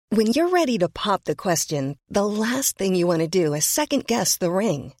When you're ready to pop the question, the last thing you want to do is second-guess the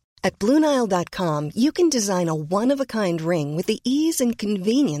ring. At BlueNile.com, you can design a one-of-a-kind ring with the ease and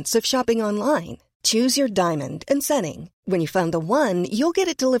convenience of shopping online. Choose your diamond and setting. When you find the one, you'll get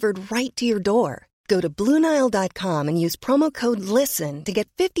it delivered right to your door. Go to BlueNile.com and use promo code LISTEN to get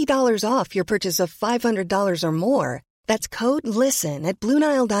 $50 off your purchase of $500 or more. That's code LISTEN at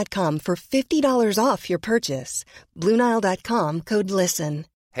BlueNile.com for $50 off your purchase. BlueNile.com, code LISTEN.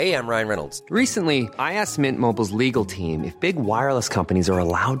 Hey, I'm Ryan Reynolds. Recently, I asked Mint Mobile's legal team if big wireless companies are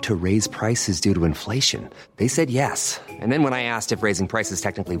allowed to raise prices due to inflation. They said yes. And then when I asked if raising prices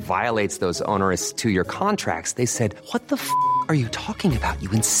technically violates those onerous two-year contracts, they said, "What the f*** are you talking about,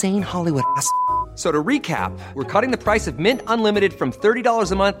 you insane Hollywood ass?" So to recap, we're cutting the price of Mint Unlimited from $30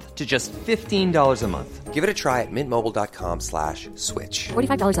 a month to just $15 a month. Give it a try at mintmobile.com/switch.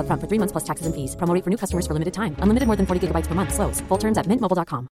 $45 up front for 3 months plus taxes and fees. Promo rate for new customers for limited time. Unlimited more than 40 gigabytes per month. Slows full terms at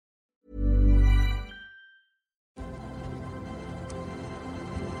mintmobile.com.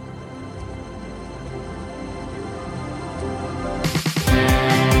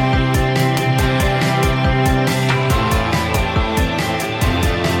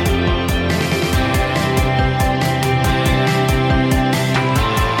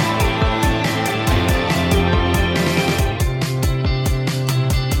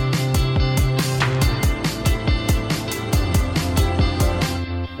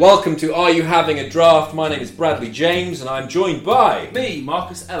 Welcome to Are You Having a Draft? My name is Bradley James and I'm joined by me,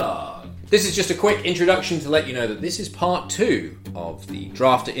 Marcus Ellard. This is just a quick introduction to let you know that this is part 2 of the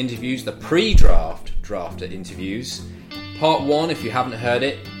drafter interviews, the pre-draft drafter interviews. Part 1, if you haven't heard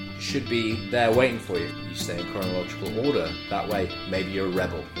it, should be there waiting for you. You stay in chronological order. That way, maybe you're a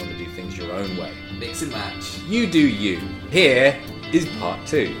rebel. You want to do things your own way. Mix and match. You do you. Here is part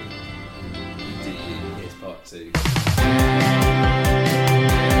 2. You do you. Here's part 2.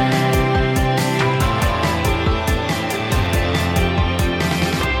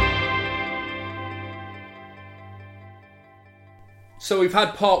 So we've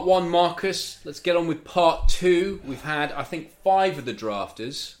had part 1, Marcus. Let's get on with part 2. We've had, I think, 5 of the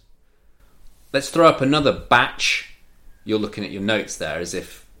drafters. Let's throw up another batch. You're looking at your notes there as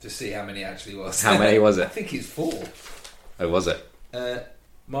if... To see how many actually was. How many was it? I think it's 4. Oh, was it?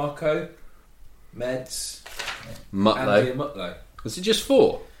 Marco, Meds, Mutlow. Andy and Mutlow. Was it just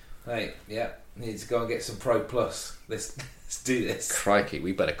 4? Hey, yeah. Need to go and get some Pro Plus. Let's do this. Crikey,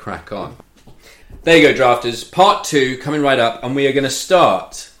 we better crack on. There you go, drafters. Part 2 coming right up, and we are going to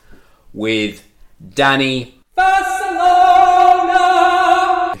start with Danny Barcelona,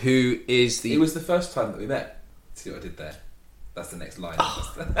 who is the... It was the first time that we met. See what I did there? That's the next line.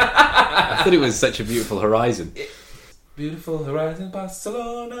 I thought it was such a beautiful horizon. Beautiful horizon,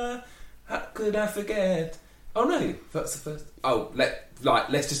 Barcelona. How could I forget? Oh no, that's the first. Oh,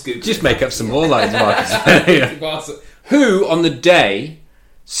 let's just Google. Just make up some more lines, Marcus. Who on the day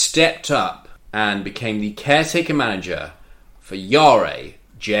stepped up and became the caretaker manager for Yare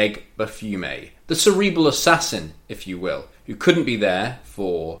Jeg Bafume, the cerebral assassin, if you will, who couldn't be there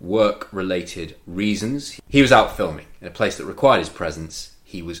for work-related reasons. He was out filming in a place that required his presence.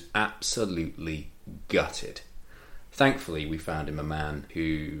 He was absolutely gutted. Thankfully, we found him a man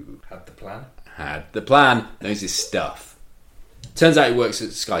who had the plan, knows his stuff. Turns out he works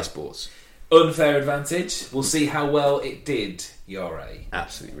at Sky Sports. Unfair advantage. We'll see how well it did, Yare.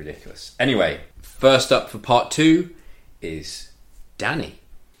 Absolutely ridiculous. Anyway, first up for part 2 is Danny.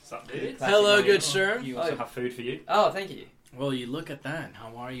 What's up, dude? Hello, good sir. You also have food for you. Oh, thank you. Well, you look at that.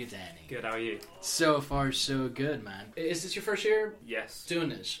 How are you, Danny? Good, how are you? So far, so good, man. Is this your first year Yes. doing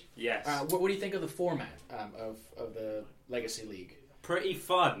this? Yes. What do you think of the format of the Legacy League? Pretty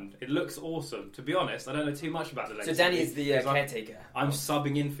fun. It looks awesome. To be honest, I don't know too much about the Legacy So Danny League is the because caretaker. I'm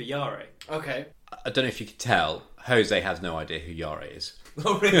subbing in for Yare. Okay. I don't know if you could tell, Jose has no idea who Yare is.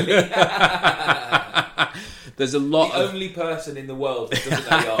 Oh, really? There's a lot the only person in the world who doesn't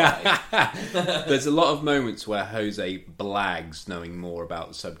know Yare. There's a lot of moments where Jose blags knowing more about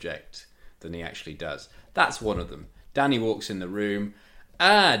the subject than he actually does. That's one of them. Danny walks in the room.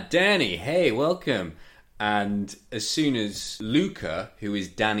 Danny, hey, welcome. And as soon as Luca, who is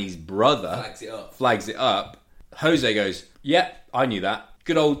Danny's brother, flags it up, Jose goes, "Yep, I knew that.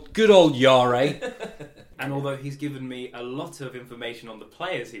 Good old Yare." And although he's given me a lot of information on the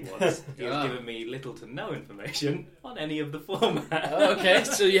players he wants, he has given me little to no information on any of the format. Okay,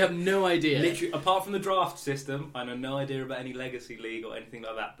 so you have no idea. Literally, apart from the draft system, I know no idea about any Legacy League or anything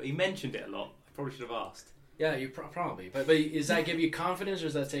like that. But he mentioned it a lot. I probably should have asked. Yeah, you probably. But does that give you confidence, or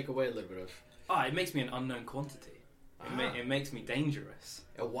does that take away a little bit of... It makes me an unknown quantity. It makes me dangerous.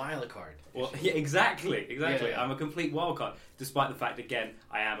 A wild card. Well, yeah, exactly. Yeah. I'm a complete wild card, despite the fact, again,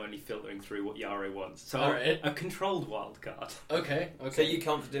 I am only filtering through what Yare wants. So Alright. a controlled wild card. Okay. So you're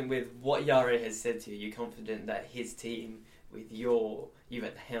confident with what Yare has said to you? You're confident that his team, with you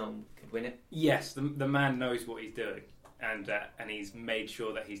at the helm, could win it? Yes, the man knows what he's doing, and he's made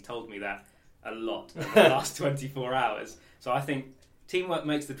sure that he's told me that a lot in the last 24 hours. So I think teamwork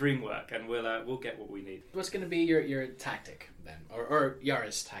makes the dream work, and we'll get what we need. What's going to be your tactic then, or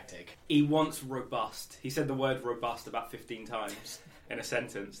Yara's tactic? He wants robust. He said the word robust about 15 times in a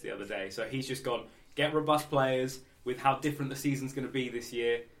sentence the other day. So he's just gone, get robust players with how different the season's going to be this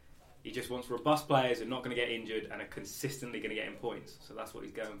year. He just wants robust players who are not going to get injured and are consistently going to get in points. So that's what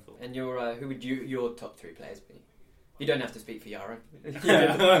he's going for. And who would your top 3 players be? You don't have to speak for Yara.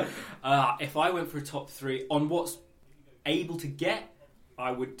 If I went for a top 3 on what's able to get,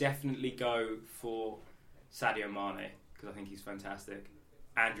 I would definitely go for Sadio Mane, because I think he's fantastic,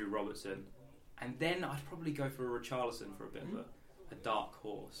 Andrew Robertson, and then I'd probably go for a Richarlison for a bit of a dark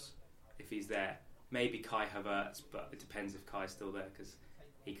horse if he's there. Maybe Kai Havertz, but it depends if Kai's still there, because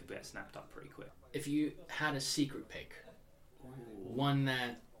he could get snapped up pretty quick. If you had a secret pick, one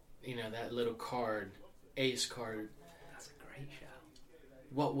that, that little card, ace card, That's a great shout.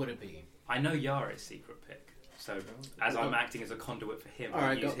 what would it be? I know Yara's secret pick, so as I'm acting as a conduit for him, All I'll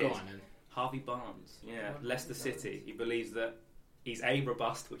right, use go his. on then. Harvey Barnes, Leicester City. He believes that he's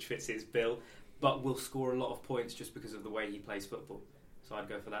robust, which fits his bill, but will score a lot of points just because of the way he plays football. So I'd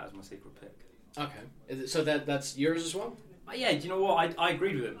go for that as my secret pick. Okay, so that's yours as well? Yeah, do you know what? I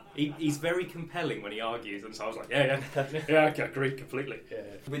agreed with him. He's very compelling when he argues, and so I was like, yeah, I agree completely. Yeah.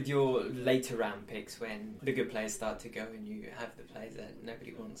 With your later round picks, when the good players start to go and you have the players that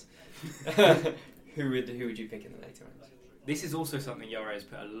nobody wants, who would you pick in the later rounds? This is also something Yara has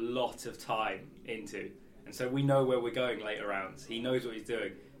put a lot of time into, and so we know where we're going later rounds. He knows what he's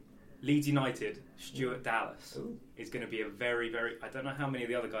doing. Leeds United, Stuart Dallas is going to be a very, very... I don't know how many of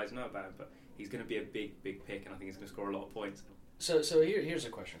the other guys know about him, but he's going to be a big, big pick, and I think he's going to score a lot of points. So here's a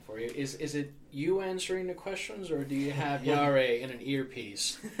question for you. Is it you answering the questions, or do you have Yare in an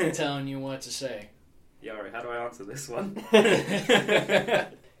earpiece telling you what to say? Yara, how do I answer this one?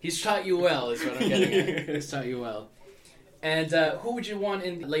 He's taught you well, is what I'm getting at. He's taught you well. And who would you want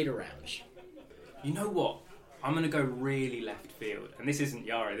in the later rounds? You know what? I'm going to go really left field. And this isn't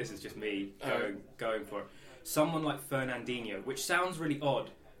Yara, this is just me going for it. Someone like Fernandinho, which sounds really odd,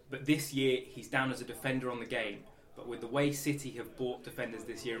 but this year he's down as a defender on the game. But with the way City have bought defenders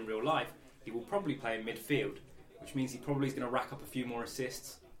this year in real life, he will probably play in midfield, which means he probably is going to rack up a few more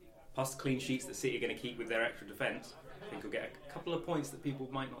assists. Plus the clean sheets that City are going to keep with their extra defence. I think he'll get a couple of points that people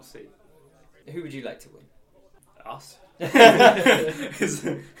might not see. Who would you like to win? Us.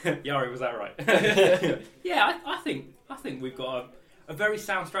 Yari, was that right? Yeah, I think we've got a very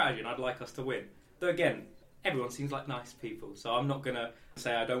sound strategy, and I'd like us to win. Though again, everyone seems like nice people, so I'm not gonna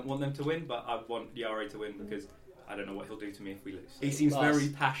say I don't want them to win, but I want Yari to win because I don't know what he'll do to me if we lose. He seems very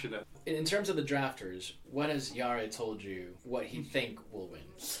passionate. In terms of the drafters, what has Yari told you what he think will win?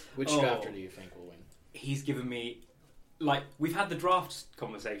 Which drafter do you think will win? He's given me... Like, we've had the draft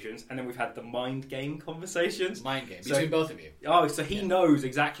conversations, and then we've had the mind game conversations. Mind game, between both of you. Oh, so he knows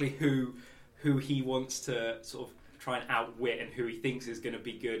exactly who he wants to sort of try and outwit, and who he thinks is going to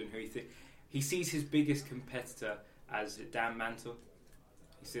be good, and who he sees his biggest competitor as Dan Mantle.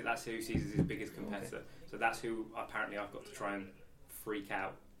 That's who he sees as his biggest competitor. Okay. So that's who apparently I've got to try and freak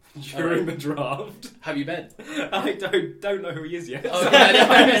out during the draft. Have you been? I don't know who he is yet. Oh,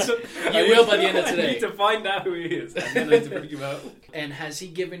 you will by the end of today. I need to find out who he is, and then I need to freak him out. And has he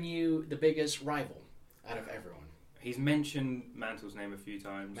given you the biggest rival out of everyone? He's mentioned Mantle's name a few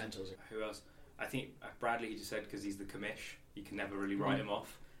times. Mantle's. Who else? I think Bradley, he just said, because he's the commish. You can never really write him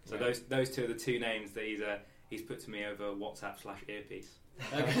off. So those two are the two names that he's put to me over WhatsApp/earpiece.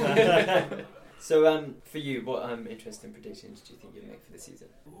 Okay. So, for you, what interesting predictions do you think you'll make for the season?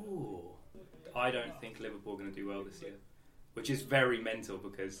 Ooh, I don't think Liverpool are going to do well this year, which is very mental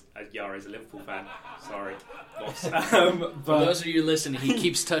because Yara is a Liverpool fan. Sorry, boss. But for those of you listening, he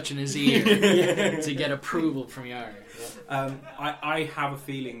keeps touching his ear to get approval from Yara. I have a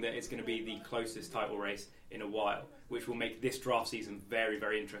feeling that it's going to be the closest title race in a while, which will make this draft season very,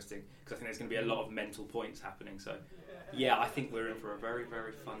 very interesting because I think there's going to be a lot of mental points happening. So, yeah, I think we're in for a very,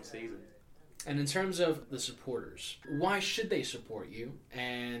 very fun season. And in terms of the supporters, why should they support you,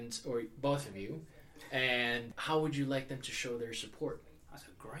 or both of you, and how would you like them to show their support? That's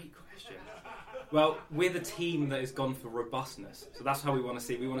a great question. Well, we're the team that has gone for robustness. So that's how we want to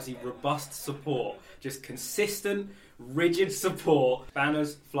see. We want to see robust support. Just consistent, rigid support.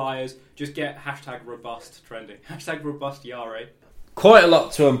 Banners, flyers, just get #robust trending. #robust Yare. Quite a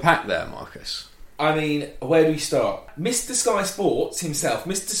lot to unpack there, Marcus. I mean, where do we start? Mr. Sky Sports himself,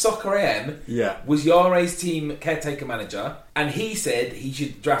 Mr. Soccer AM, was Yare's team caretaker manager, and he said he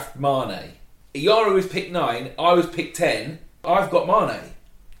should draft Mane. Yare was picked 9, I was picked 10. I've got Mane.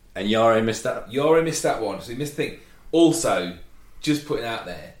 And Yare missed that? Yare missed that one, so he missed the thing. Also, just putting out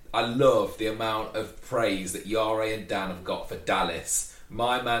there, I love the amount of praise that Yare and Dan have got for Dallas.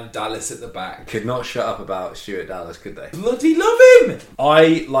 My man Dallas at the back. Could not shut up about Stuart Dallas, could they? Bloody love him!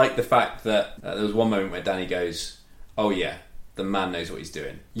 I like the fact that there was one moment where Danny goes, oh yeah, the man knows what he's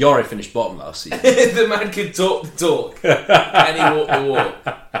doing. Yare finished bottom last season. The man can talk the talk. And he walked the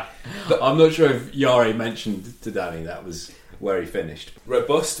walk. But I'm not sure if Yare mentioned to Danny that was where he finished.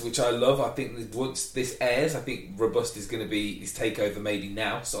 Robust, which I love. I think that once this airs, I think Robust is going to be his takeover maybe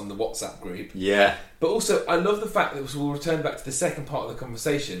now. So on the WhatsApp group. Yeah. But also, I love the fact that we'll return back to the second part of the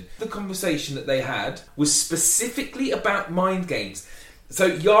conversation. The conversation that they had was specifically about mind games. So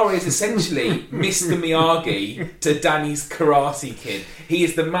Yare is essentially Mr. Miyagi to Danny's karate kid. He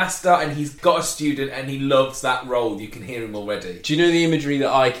is the master and he's got a student and he loves that role. You can hear him already. Do you know the imagery that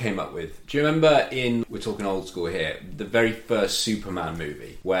I came up with? Do you remember we're talking old school here, the very first Superman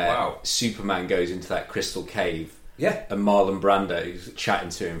movie where Superman goes into that crystal cave? Yeah. And Marlon Brando's chatting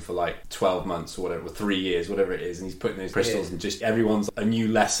to him for like 12 months or whatever, or 3 years, whatever it is, and he's putting those crystals and just everyone's a new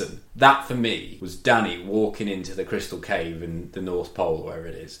lesson. That for me was Danny walking into the crystal cave in the North Pole, wherever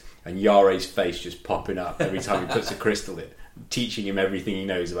it is, and Yare's face just popping up every time he puts a crystal in, teaching him everything he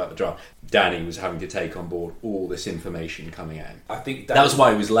knows about the draft. Danny was having to take on board all this information coming at him. I think that was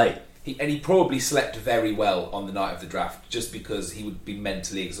why he was late. He probably slept very well on the night of the draft, just because he would be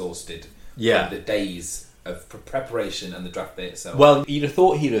mentally exhausted from the days of preparation and the draft day itself. Well, you'd have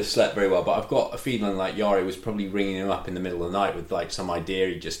thought he'd have slept very well, but I've got a feeling like Yare was probably ringing him up in the middle of the night with like some idea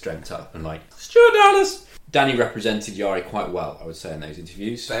he just dreamt up and like, Stuart Dallas! Danny represented Yare quite well, I would say, in those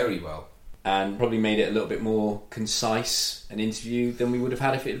interviews. Very well. And probably made it a little bit more concise an interview than we would have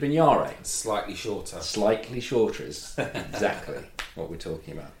had if it had been Yare. Slightly shorter. Slightly shorter is exactly what we're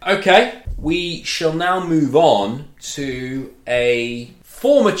talking about. Okay, we shall now move on to a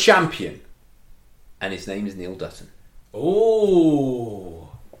former champion. And his name is Neil Dutton. Oh,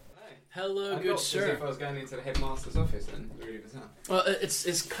 hello, good sir. As if I was going into the headmaster's office then. Really bizarre. Well,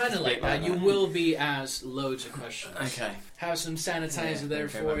 it's kind of like that. You will be asked loads of questions. Okay. Have some sanitizer there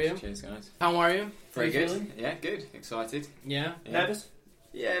for you. Cheers, guys. How are you? Very good. Feeling? Yeah, good. Excited. Yeah. Nervous?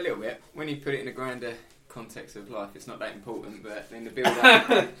 Yeah, a little bit. When you put it in a grander context of life, it's not that important, but in the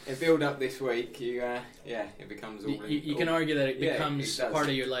build up this week, it becomes all. You can argue that it becomes part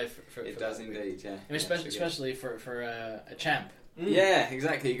of your life. It does indeed, yeah. And especially for a champ. Yeah,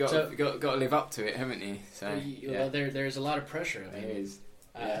 exactly. You got to live up to it, haven't you? So well, there's a lot of pressure. I mean, there is.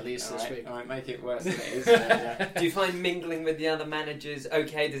 at least this week. I won't make it worse than it is. Do you find mingling with the other managers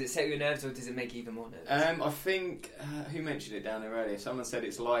okay? Does it set your nerves or does it make you even more nervous? I think, who mentioned it down there earlier? Someone said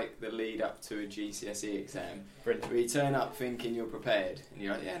it's like the lead up to a GCSE exam. Brilliant. Where you turn up thinking you're prepared and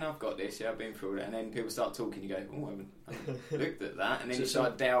you're like, yeah, no, I've got this, I've been through it. And then people start talking, you go, oh, I haven't looked at that. And then you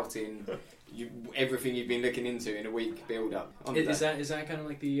start doubting everything you've been looking into in a week build up. Is that kind of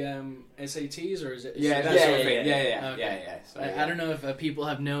like the SATs or is it? Yeah, that sort of thing. Yeah. So, I don't know if people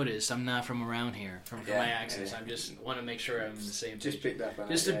have noticed. I'm not from around here, from my accent. I just want to make sure I'm the same. Just picked up on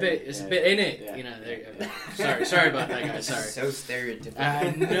just a bit. It's a bit in it. Yeah. You know. Sorry about that, guys. Sorry. So stereotypical. I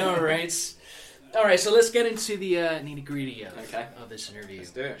know, right? All right, so let's get into the nitty-gritty of this interview.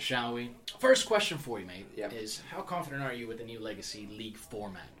 Let's do it. Shall we? First question for you, mate, Yep. is how confident are you with the new Legacy League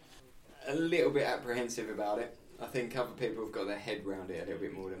format? A little bit apprehensive about it. I think other people have got their head around it a little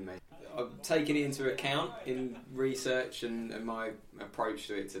bit more than me. I've taken it into account in research and my approach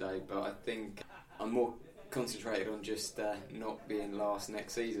to it today, but I think I'm more concentrated on just not being last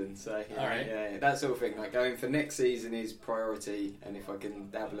next season. So that sort of thing. Like going for next season is priority, and if I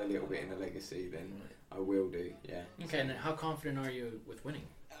can dabble a little bit in the legacy, then I will do. Yeah. Okay, and how confident are you with winning?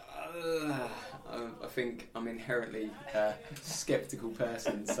 I think I'm inherently a sceptical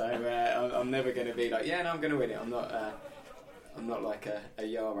person, so I'm never going to be like, yeah, no, I'm going to win it. I'm not like a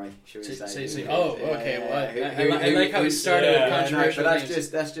Yare, shall we say? I like how he started with controversial but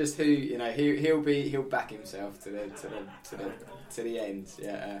that's just who he'll back himself to the end.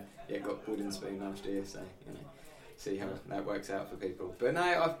 Got wooden spoon last year, so see how that works out for people. But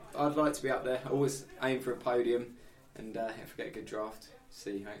no, I'd like to be up there. I always aim for a podium, and if I get a good draft,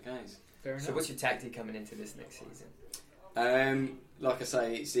 see how it goes. Fair enough. So what's your tactic coming into this next season? Like I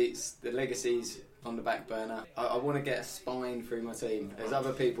say, it's the legacy's on the back burner. I want to get a spine through my team. As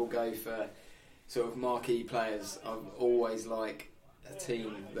other people go for sort of marquee players, I've always like a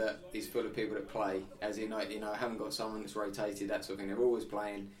team that is full of people that play. As I haven't got someone that's rotated, that sort of thing. They're always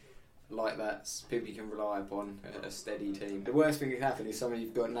playing like that. People you can rely upon, a steady team. The worst thing that can happen is someone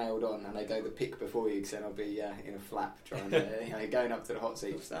you've got nailed on and they go the pick before you, because then I'll be in a flap trying to, going up to the hot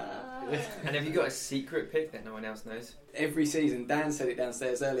seats. And have you got a secret pick that no one else knows? Every season, Dan said it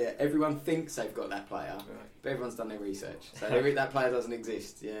downstairs earlier, everyone thinks they've got that player, but everyone's done their research. So that player doesn't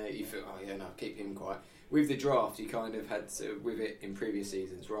exist. Yeah, you feel, keep him quiet. With the draft, you kind of had to, with it in previous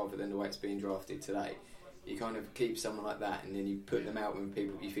seasons, rather than the way it's being drafted today, you kind of keep someone like that, and then you put them out when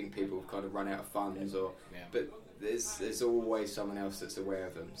you think people have kind of run out of funds, but there's always someone else that's aware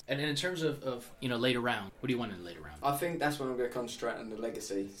of them. And in terms of later round, what do you want in the later round? I think that's when I'm going to concentrate on the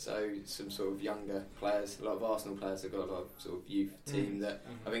legacy. So some sort of younger players, a lot of Arsenal players have got a lot of sort of youth team that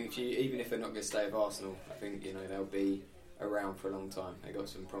I think even if they're not going to stay with Arsenal, I think they'll be around for a long time. They've got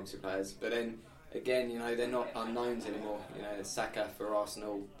some promising players, but then again, they're not unknowns anymore. Saka for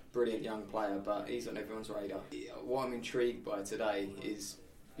Arsenal, brilliant young player, but he's on everyone's radar. What I'm intrigued by today is,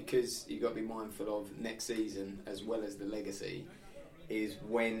 because you've got to be mindful of next season as well as the legacy, is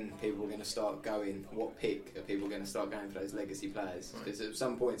when people are going to start going, what pick are people going to start going for those legacy players? Because at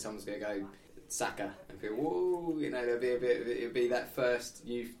some point someone's going to go Saka and people, whoa, it'll be that first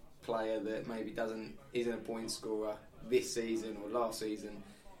youth player that maybe isn't a point scorer this season or last season.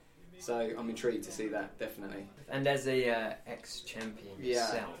 So I'm intrigued to see that, definitely. And as a ex-champion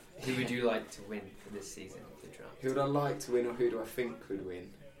yourself, who would you like to win for this season of the draft? Who would I like to win, or who do I think would win?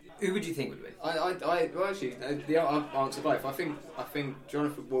 Who would you think would win? I'll answer both. I think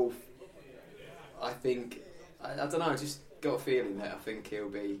Jonathan Wolf. I don't know. I just got a feeling that I think he'll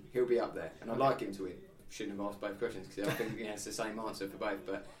be up there, and I'd like him to win. Shouldn't have asked both questions, because I think it's the same answer for both.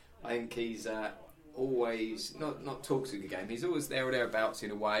 But I think he's always not talks a good game. He's always there or thereabouts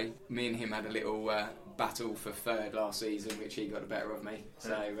in a way. Me and him had a little battle for third last season, which he got the better of me.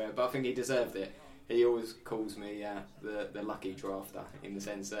 So, but I think he deserved it. He always calls me the lucky drafter, in the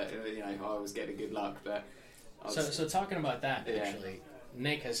sense that I always get the good luck. But so talking about that, actually,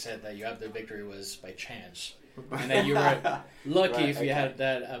 Nick has said that you have the victory was by chance, and that you were lucky if you had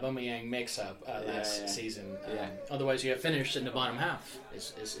that Aubameyang mix-up last season. Otherwise, you have finished in the bottom half.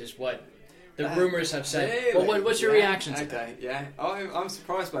 Is what the rumours have said. Really? Well, what's your reaction to that? Okay, yeah, I'm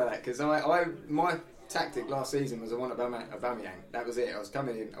surprised by that, because my tactic last season was I want Aubameyang. That was it. I was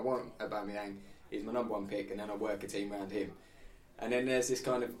coming in. I want Aubameyang. He's my number one pick, and then I work a team around him. And then there's this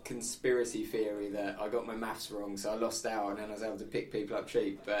kind of conspiracy theory that I got my maths wrong, so I lost out, and then I was able to pick people up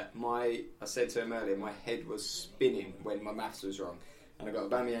cheap. But I said to him earlier, my head was spinning when my maths was wrong, and I got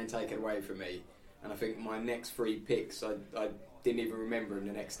Aubameyang taken away from me. And I think my next 3 picks, I didn't even remember them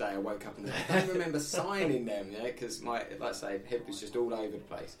the next day. I woke up and I don't remember signing them, because my, like I say, head was just all over the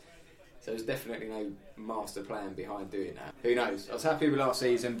place. So there's definitely no master plan behind doing that. Who knows? I was happy with last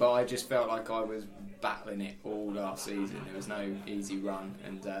season, but I just felt like I was battling it all last season. There was no easy run,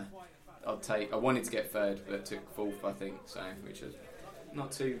 and I wanted to get third, but took fourth, I think. So, which was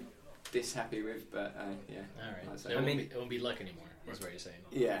not too dishappy with, but yeah. All right. So it won't be luck anymore. That's what you're saying.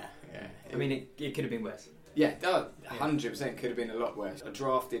 Yeah. I mean, it could have been worse. Yeah, 100% could have been a lot worse. I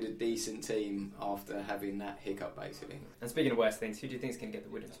drafted a decent team after having that hiccup, basically. And speaking of worse things, who do you think is going to get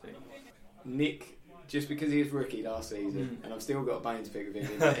the wooden spoon? Nick, just because he was rookie last season, and I've still got a bone to pick with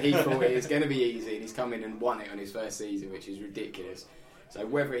him. He thought it was going to be easy, and he's come in and won it on his first season, which is ridiculous. So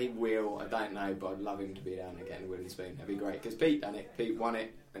whether he will, I don't know, but I'd love him to be down and get a wooden spoon. That'd be great, because Pete done it. Pete won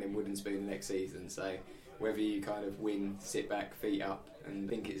it, and then wooden spoon the next season. So whether you kind of win, sit back, feet up, and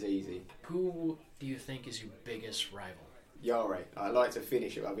think it's easy. Who do you think is your biggest rival? Yare. I like to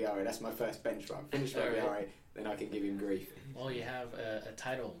finish above Yare. That's my first bench run. Finish above Yare, then I can give him grief. Well, you have a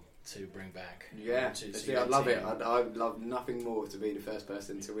title to bring back. Yeah, I'd love it. I'd love nothing more to be the first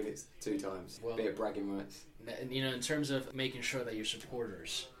person to win it 2 times. Well, bit of bragging rights. In terms of making sure that your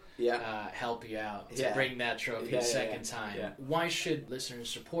supporters help you out to Yeah. bring that trophy a second time. Yeah. Why should listeners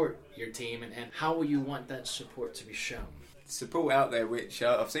support your team, and how will you want that support to be shown? Support out there, which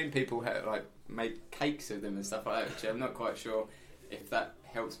I've seen people have, make cakes of them and stuff like that, which I'm not quite sure if that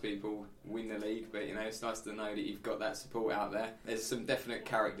helps people win the league, but it's nice to know that you've got that support out there. There's some definite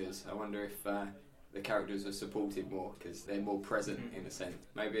characters. I wonder if the characters are supported more, because they're more present in a sense.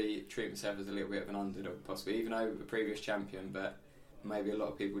 Maybe treat myself as a little bit of an underdog, possibly, even though a previous champion, but maybe a lot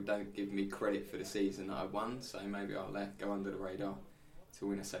of people don't give me credit for the season that I won, so maybe I'll go under the radar to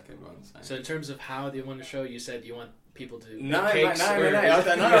win a second one. So in terms of how they want to show, you said you want people to make No, cakes? no, or- I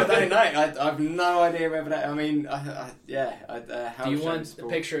don't know. I've no idea whether that. I mean, how Do you want a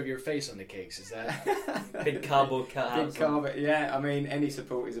picture of your face on the cakes? Is that Big cardboard cutouts. big carbon? Yeah, I mean, any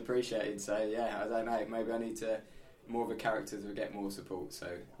support is appreciated. So yeah, I don't know. Maybe I need to more of a character to get more support. So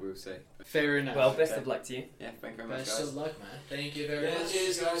we'll see. fair enough? Well, best of luck to you. Yeah, thank you very much, Best guys. of luck, man. Thank you very much.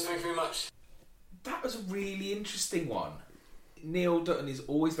 Cheers, guys. Thank you very much. That was a really interesting one. Neil Dutton is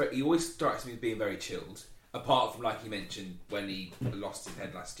always he always strikes me as being very chilled. Apart from, like you mentioned, when he lost his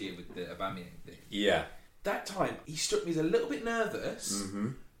head last year with the Aubameyang thing. Yeah. That time, he struck me as a little bit nervous,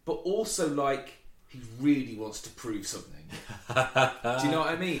 but also like he really wants to prove something. Do you know what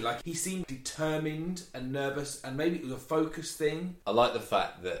I mean? Like, he seemed determined and nervous, and maybe it was a focus thing. I like the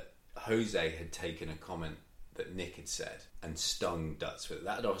fact that Jose had taken a comment that Nick had said and stung Dutz with it.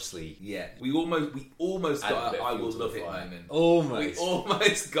 That had obviously... Yeah. We almost added a got bit an of I fuel will to the love it fire. moment. Almost. We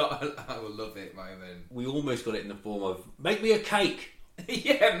almost got an I will love it moment. We almost got it in the form of, make me a cake.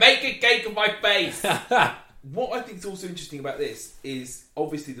 Yeah, make a cake of my face. What I think is also interesting about this is,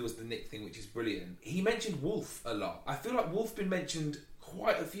 obviously there was the Nick thing, which is brilliant. He mentioned Wolf a lot. I feel like Wolf's been mentioned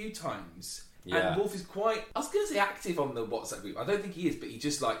quite a few times. Yeah. And Wolf is quite, I was going to say active on the WhatsApp group. I don't think he is, but he's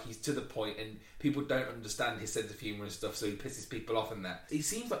just like, he's to the point and people don't understand his sense of humour and stuff, so he pisses people off and that. It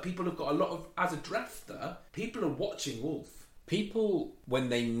seems like people have got a lot of, as a drafter, people are watching Wolf. People, when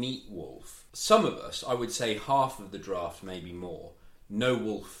they meet Wolf, some of us, I would say half of the draft, maybe more, know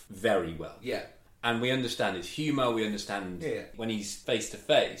Wolf very well. Yeah. And we understand his humour, we understand when he's face to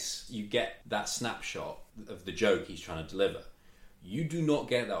face, you get that snapshot of the joke he's trying to deliver. You do not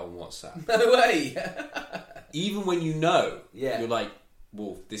get that on WhatsApp. No way! Even when you know, Yeah. you're like,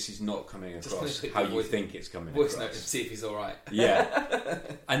 Wolf, this is not coming Just across click how the you voice- think it's coming Voice across. note and see if he's alright. Yeah.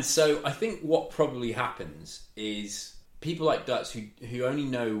 And so I think what probably happens is people like Dutz who only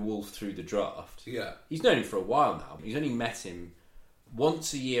know Wolf through the draft. Yeah. He's known him for a while now. He's only met him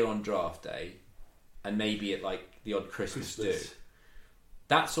once a year on draft day and maybe at like the odd Christmas do.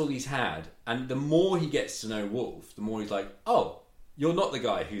 That's all he's had. And the more he gets to know Wolf, the more he's like, oh, you're not the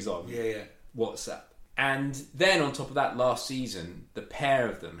guy who's on WhatsApp. And then on top of that, last season, the pair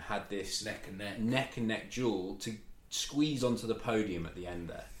of them had this neck and neck duel to squeeze onto the podium at the end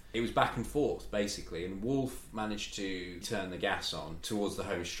there. It was back and forth, basically, and Wolf managed to turn the gas on towards the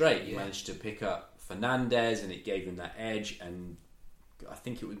home straight. He managed to pick up Fernandez, and it gave him that edge, and I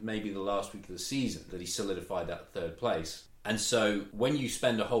think it was maybe the last week of the season that he solidified that third place. And so when you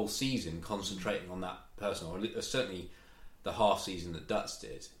spend a whole season concentrating on that person, or certainly the half season that Dutz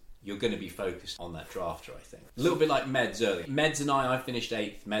did, you're going to be focused on that drafter, I think. A little bit like Meds earlier. Meds and I finished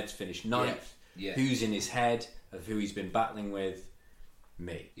 8th, Meds finished 9th. Yeah. Who's in his head of who he's been battling with?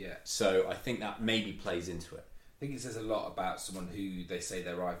 Me. Yeah. So I think that maybe plays into it. I think it says a lot about someone who they say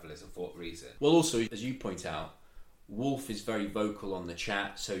their rival is and for what reason. Well, also, as you point out, Wolf is very vocal on the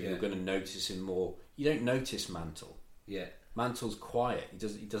chat, so you're going to notice him more. You don't notice Mantle. Yeah. Mantle's quiet.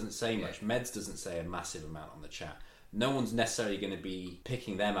 He doesn't say much. Meds doesn't say a massive amount on the chat. No one's necessarily going to be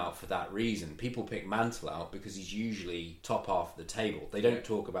picking them out for that reason. People pick Mantle out because he's usually top half of the table. They don't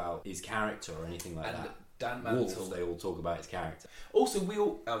talk about his character or anything like that. Dan Mantle. Wolf, they all talk about his character. Also, we're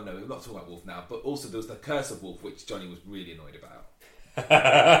not talking about Wolf now, but also there was the Curse of Wolf, which Johnny was really annoyed about.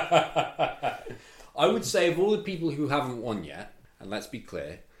 I would say of all the people who haven't won yet, and let's be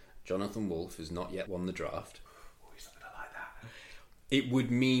clear, Jonathan Wolf has not yet won the draft. He's not going to like that. It would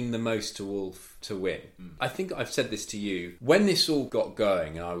mean the most to Wolf to win. I think I've said this to you. When this all got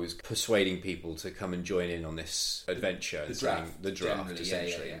going and I was persuading people to come and join in on this adventure, The the draft draft,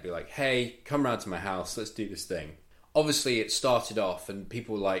 essentially, yeah. and be like, hey, come round to my house, let's do this thing. Obviously it started off and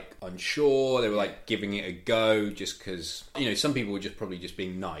people were like unsure, they were like giving it a go just because, some people were just probably just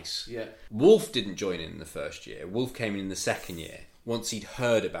being nice. Yeah. Wolf didn't join in the first year. Wolf came in the second year once he'd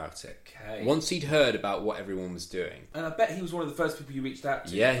heard about it. Okay. Once he'd heard about what everyone was doing. And I bet he was one of the first people you reached out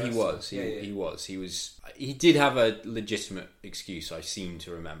to. Yeah, he was. He was. He did have a legitimate excuse, I seem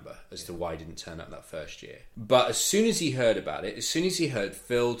to remember, as to why he didn't turn up that first year. But as soon as he heard about it, as soon as he heard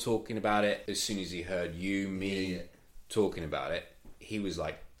Phil talking about it, as soon as he heard me talking about it, he was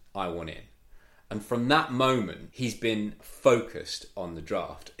like, I want in. And from that moment, he's been focused on the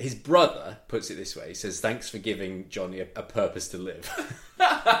draft. His brother puts it this way. He says, thanks for giving Johnny a purpose to live.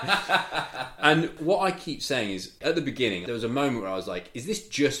 And what I keep saying is, at the beginning, there was a moment where I was like, is this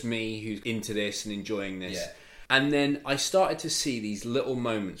just me who's into this and enjoying this? Yeah. And then I started to see these little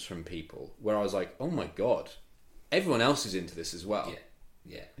moments from people where I was like, oh my God, everyone else is into this as well. Yeah.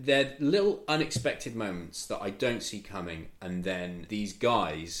 Yeah. They're little unexpected moments that I don't see coming, and then these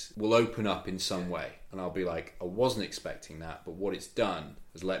guys will open up in some way, and I'll be like, I wasn't expecting that, but what it's done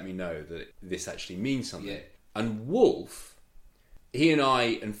has let me know that this actually means something. Yeah. And Wolf, he and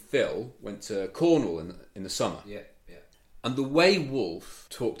I and Phil went to Cornwall in the summer. Yeah. And the way Wolf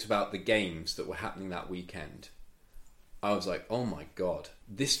talked about the games that were happening that weekend, I was like, oh my God,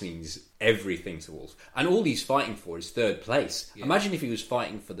 this means everything to Wolf. And all he's fighting for is third place. Yeah. Imagine if he was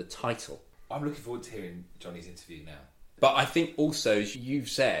fighting for the title. I'm looking forward to hearing Johnny's interview now. But I think also, as you've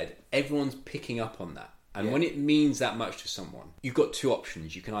said, everyone's picking up on that. And when it means that much to someone, you've got two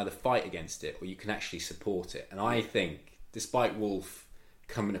options. You can either fight against it or you can actually support it. And I think, despite Wolf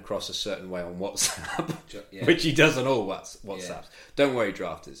coming across a certain way on WhatsApp, which he does on all WhatsApps. Don't worry,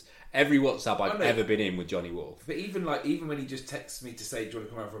 drafters. Every WhatsApp I've ever been in with Johnny Wolf. But even when he just texts me to say, "Do you want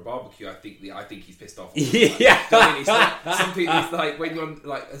to come over for a barbecue?" I think he's pissed off. Yeah. Some people, it's like when you're on,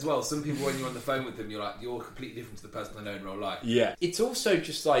 like as well. Some people, when you're on the phone with them, you're completely different to the person I know in real life. Yeah. It's also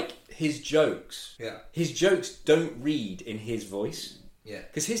just like his jokes. Yeah. His jokes don't read in his voice. Yeah.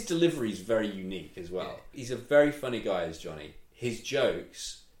 Because his delivery is very unique as well. Yeah. He's a very funny guy, as Johnny. His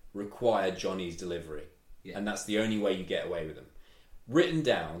jokes require Johnny's delivery. Yeah. And that's the only way you get away with them. Written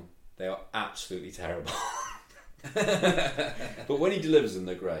down, they are absolutely terrible. But when he delivers them,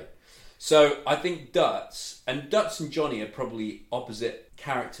 they're great. So I think Dutz and Johnny are probably opposite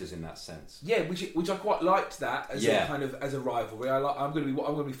characters in that sense. Yeah, which I quite liked that as a kind of as a rivalry. I'm going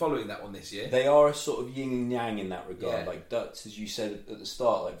to be following that one this year. They are a sort of yin and yang in that regard. Yeah. Like Dutz, as you said at the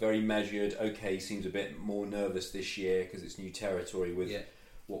start, like very measured. Okay, seems a bit more nervous this year because it's new territory with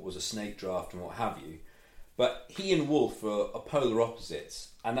what was a snake draft and what have you. But he and Wolf are polar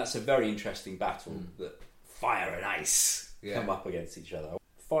opposites, and that's a very interesting battle that fire and ice come up against each other.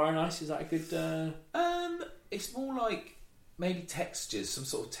 Fire and ice, is that a good... It's more like maybe textures, some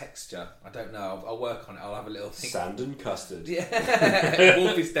sort of texture. I don't know. I'll work on it. I'll have a little think. Sand and custard. Yeah.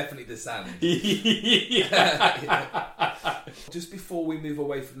 Wolf is definitely the sand. Just before we move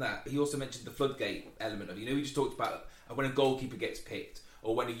away from that, he also mentioned the floodgate element of, we just talked about when a goalkeeper gets picked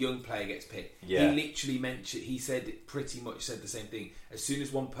or when a young player gets picked. Yeah. He literally mentioned, pretty much said the same thing. As soon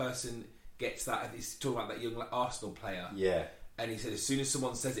as one person gets that, he's talking about that young Arsenal player. Yeah. And he said, as soon as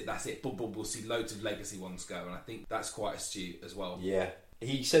someone says it, that's it. Boom, boom, we'll see loads of legacy ones go. And I think that's quite astute as well. Yeah.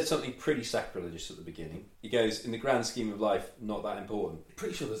 He said something pretty sacrilegious at the beginning. He goes, in the grand scheme of life, not that important.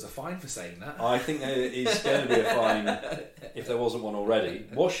 Pretty sure there's a fine for saying that. I think there is going to be a fine, if there wasn't one already.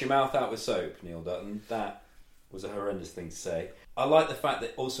 Wash your mouth out with soap, Neil Dutton. That was a horrendous thing to say. I like the fact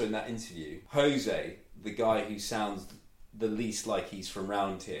that also in that interview, Jose, the guy who sounds the least like he's from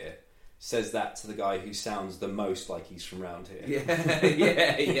round here, says that to the guy who sounds the most like he's from round here.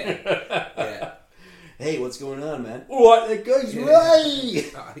 Yeah. Hey, what's going on, man? All right, there goes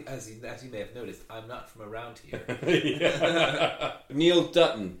Ray! As you may have noticed, I'm not from around here. Neil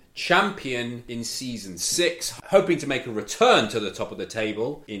Dutton, champion in Season 6, hoping to make a return to the top of the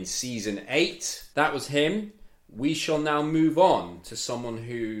table in Season 8. That was him. We shall now move on to someone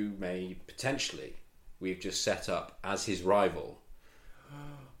who may potentially we've just set up as his rival.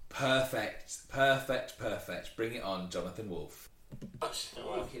 Perfect. Bring it on, Jonathan Wolf.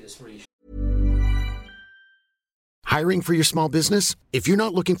 Hiring for your small business? If you're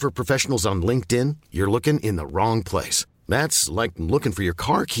not looking for professionals on LinkedIn, you're looking in the wrong place. That's like looking for your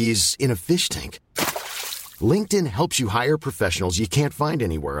car keys in a fish tank. LinkedIn helps you hire professionals you can't find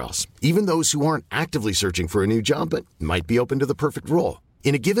anywhere else, even those who aren't actively searching for a new job but might be open to the perfect role.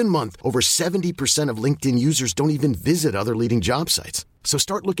 In a given month, over 70% of LinkedIn users don't even visit other leading job sites. So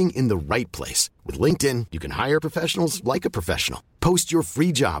start looking in the right place. With LinkedIn, you can hire professionals like a professional. Post your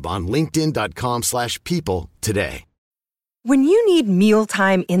free job on linkedin.com/people today. When you need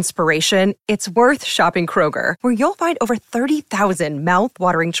mealtime inspiration, it's worth shopping Kroger, where you'll find over 30,000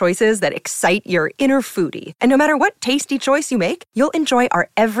 mouth-watering choices that excite your inner foodie. And no matter what tasty choice you make, you'll enjoy our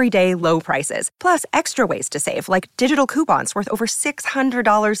everyday low prices, plus extra ways to save, like digital coupons worth over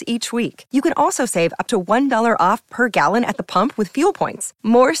 $600 each week. You can also save up to $1 off per gallon at the pump with fuel points.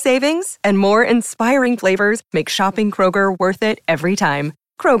 More savings and more inspiring flavors make shopping Kroger worth it every time.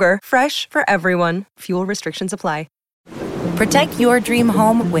 Kroger, fresh for everyone. Fuel restrictions apply. Protect your dream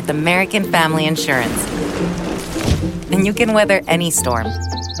home with American Family Insurance. And you can weather any storm.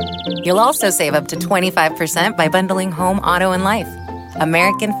 You'll also save up to 25% by bundling home, auto, and life.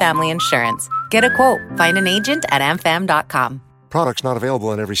 American Family Insurance. Get a quote. Find an agent at amfam.com. Products not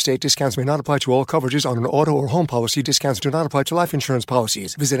available in every state. Discounts may not apply to all coverages on an auto or home policy. Discounts do not apply to life insurance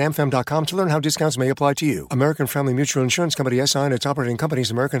policies. Visit amfam.com to learn how discounts may apply to you. American Family Mutual Insurance Company, S.I. and its operating companies,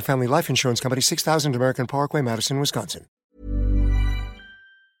 American Family Life Insurance Company, 6000 American Parkway, Madison, Wisconsin.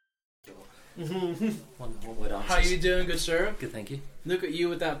 How you doing, good sir? Good, thank you. Look at you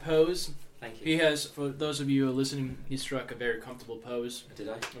with that pose. Thank you. He has, for those of you who are listening, he struck a very comfortable pose. Did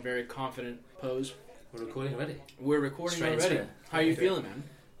I? A very confident pose. We're recording already. We're recording Straight already. into it. How are you feeling, man?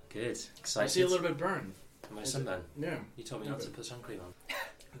 Good. Excited. I see a little bit burned. My sunburn. Yeah. You told me not to put sun cream on.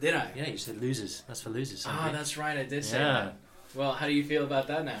 Did I? Yeah, you said losers. That's for losers. Ah, that's right. I did say Yeah. that. Well, how do you feel about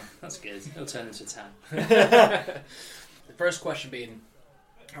that now? That's good. It'll turn into a tan. The first question being,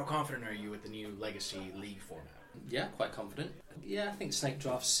 how confident are you with the new Legacy League format? Yeah, quite confident. Yeah, I think snake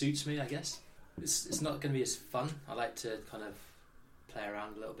draft suits me, I guess. It's not going to be as fun. I like to kind of play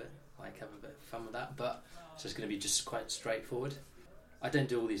around a little bit, like have a bit of fun with that, but it's just going to be just quite straightforward. I don't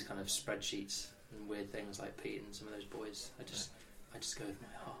do all these kind of spreadsheets and weird things like Pete and some of those boys. I just go with my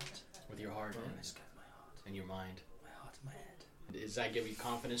heart. With your heart, I just go with my heart. and your mind. My heart and my head. Does that give you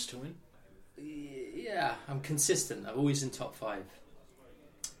confidence to win? Yeah, I'm consistent. I'm always in top 5.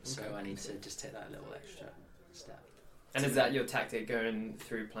 So Okay. I need to just take that little extra step. And is that your tactic going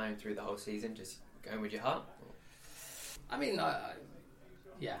through playing through the whole season, just going with your heart? I mean,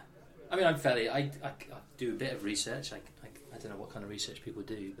 yeah. I mean, I'm fairly. I do a bit of research. I don't know what kind of research people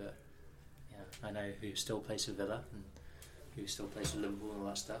do, but yeah, I know who still plays for Villa and who still plays for Liverpool and all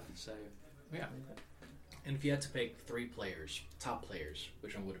that stuff. So yeah. And if you had to pick 3 players, top players,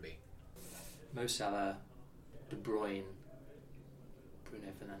 which one would it be? Mo Salah, De Bruyne, Bruno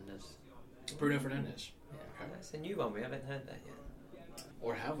Fernandes. Bruno Fernandes. Yeah. Okay. That's a new one. We haven't heard that yet.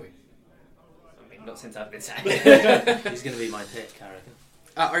 Or have we? I mean, not since I've been saying. He's going to be my pick, I reckon.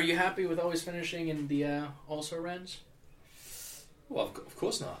 Are you happy with always finishing in the also rans? Well, of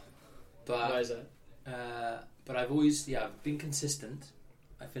course not. But why is that? But I've always, I've been consistent.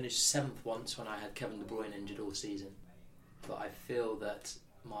 I finished 7th once when I had Kevin De Bruyne injured all season. But I feel that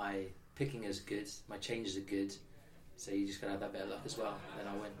my picking is good, my changes are good. So you just got to have that bit of luck as well, then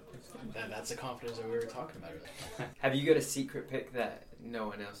I'll win. That's the confidence that we were talking about earlier. Have you got a secret pick that no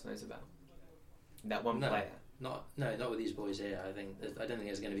one else knows about? That one player? Not with these boys here. I don't think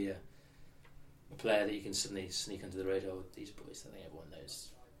there's going to be a player that you can suddenly sneak under the radar with these boys. I think everyone knows.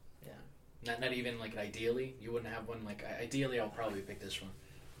 Yeah. Not even like ideally? You wouldn't have one like, ideally I'll probably pick this one.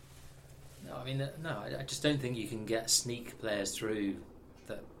 No, I mean, I just don't think you can get sneak players through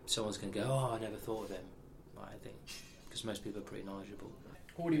that someone's going to go, oh, I never thought of him. I think, because most people are pretty knowledgeable.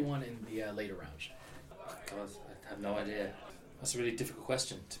 Who do you want in the later rounds? Oh, God, I have no idea. That's a really difficult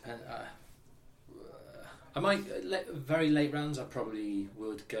question. I might, very late rounds, I probably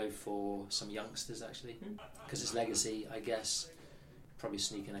would go for some youngsters, actually. Because it's Legacy, I guess. Probably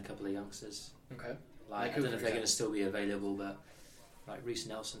sneak in a couple of youngsters. Okay. I don't know if they're going to still be available, but like Reece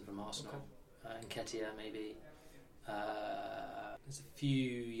Nelson from Arsenal. Nketiah, maybe. There's a few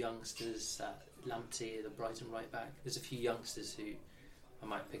youngsters at Lamptey, the Brighton right back. There's a few youngsters who I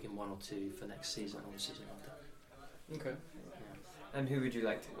might pick in 1 or 2 for next season or the season after. Okay. Yeah. And who would you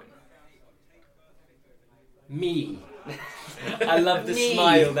like to win? Me. I love the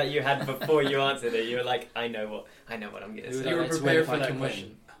smile that you had before you answered it. You were like, I know what I'm going to say. You were prepared for that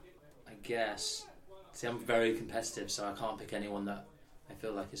question. I guess. See, I'm very competitive, so I can't pick anyone that I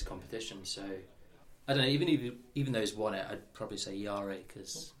feel like is competition. So I don't know. Even though he's won it, I'd probably say Yare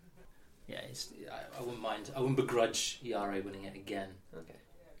because I wouldn't mind. I wouldn't begrudge Yare winning it again. Okay.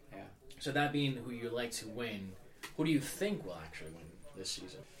 Yeah. So that being who you like to win, who do you think will actually win this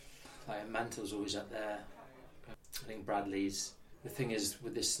season? Like Mantle's always up there. I think Bradley's. The thing is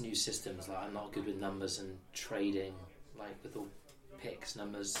with this new system is like I'm not good with numbers and trading, like with all picks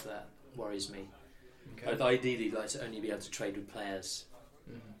numbers. That worries me. Okay. I'd ideally like to only be able to trade with players.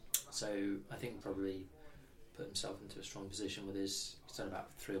 Mm-hmm. So I think probably put himself into a strong position with he's done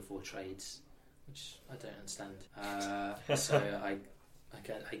about 3 or 4 trades, which I don't understand. So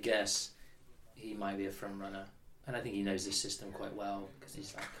I guess he might be a front runner, and I think he knows this system quite well because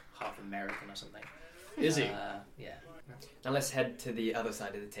he's like half American or something. Is he? Yeah. Now let's head to the other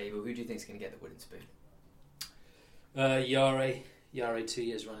side of the table. Who do you think is going to get the wooden spoon? Yare 2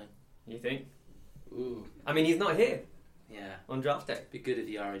 years running. You think? Ooh. I mean, he's not here. Yeah. On draft day. It'd be good if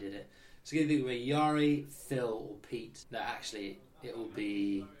Yare did it. So either it be Yare, Phil, or Pete. No, actually, it will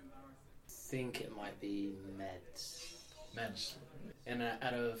be. I think it might be Meds. And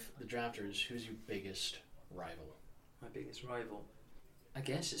out of the drafters, who's your biggest rival? My biggest rival, I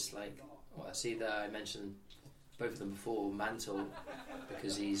guess it's like. Well, I see that I mentioned both of them before. Mantle,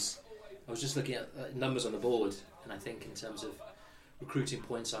 because I was just looking at numbers on the board, and I think in terms of recruiting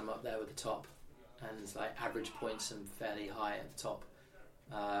points, I'm up there with the top, and like average points, I'm fairly high at the top.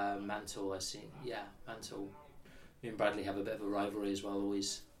 Mantle, I see. Yeah, Mantle. Me and Bradley have a bit of a rivalry as well,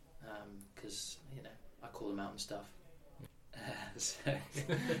 always, because I call them out and stuff.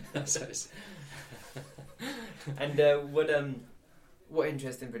 And what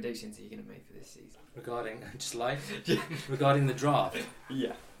interesting predictions are you going to make for this season? Regarding just life? Regarding the draft?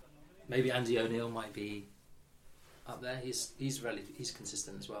 Yeah. Maybe Andy O'Neill might be up there. He's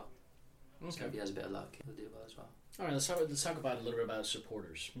consistent as well. Okay. So if he has a bit of luck, he'll do well as well. All right, let's talk about a little bit about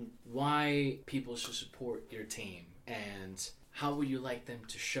supporters. Why people should support your team, and how would you like them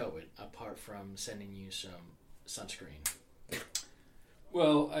to show it, apart from sending you some sunscreen?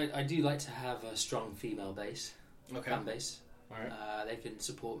 Well, I do like to have a strong female base, fan base. All right. They can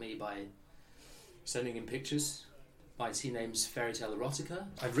support me by sending in pictures. My team name's Fairy Tale Erotica.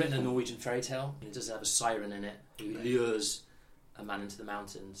 I've written a Norwegian fairy tale, and it does have a siren in it who lures a man into the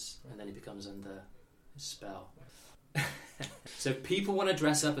mountains, and then he becomes under his spell. So if people want to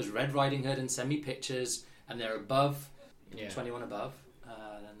dress up as Red Riding Hood and send me pictures, and they're above 21 above,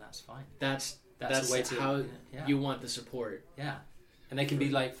 then that's fine. That's a way to how you want the support. Yeah, and they can be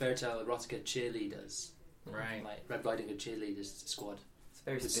like Fairy Tale Erotica cheerleaders, right? Like Red Riding Hood cheerleaders squad. It's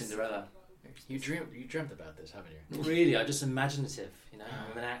very with Cinderella. You dreamt about this, haven't you? Really, I'm just imaginative. You know,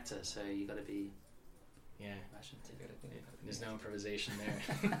 I'm an actor, so you got to be imaginative. There's no improvisation there.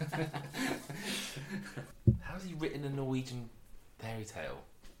 How has he written a Norwegian fairy tale?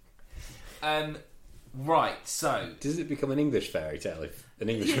 Right, so does it become an English fairy tale if an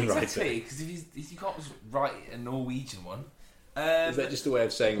Englishman writes it? Exactly, because if you can't write a Norwegian one, is that just a way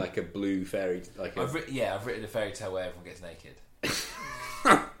of saying like a blue fairy? Like I've written a fairy tale where everyone gets naked.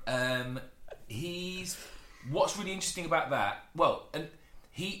 What's really interesting about that? Well, and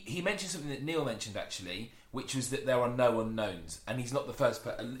he mentioned something that Neil mentioned actually, which was that there are no unknowns, and he's not the first.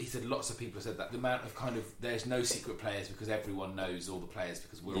 He said lots of people have said that the amount of there's no secret players because everyone knows all the players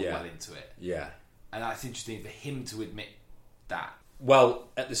because we're all well into it. Yeah, and that's interesting for him to admit that. Well,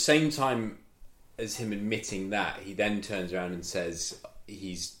 at the same time as him admitting that, he then turns around and says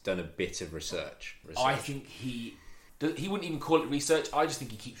he's done a bit of research. I think he wouldn't even call it research. I just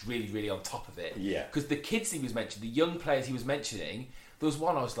think he keeps really, really on top of it. Yeah. Because the kids he was mentioning, the young players he was mentioning, there was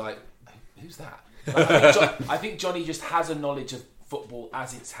one I was like, who's that? I think Johnny just has a knowledge of football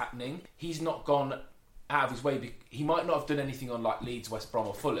as it's happening. He's not gone out of his way. He might not have done anything on like Leeds, West Brom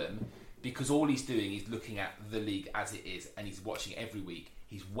or Fulham, because all he's doing is looking at the league as it is, and he's watching it every week.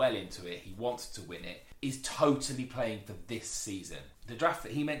 He's well into it. He wants to win it. He's totally playing for this season. The draft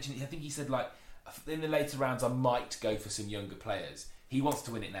that he mentioned, I think he said like, in the later rounds I might go for some younger players. He wants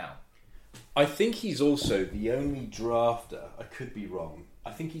to win it now. I think he's also the only drafter, I could be wrong,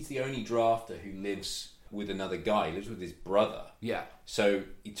 I think he's the only drafter who lives with another guy. He lives with his brother. Yeah. So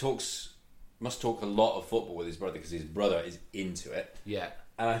he must talk a lot of football with his brother because his brother is into it. Yeah.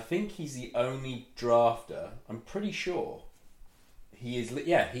 And I think he's the only drafter, I'm pretty sure he is.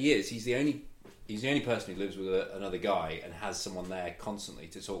 Yeah, he is. He's the only person who lives with another guy and has someone there constantly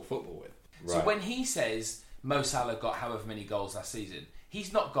to talk football with. Right. So when he says Mo Salah got however many goals last season,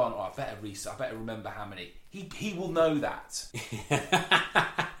 he's not gone, I better remember how many. He will know that.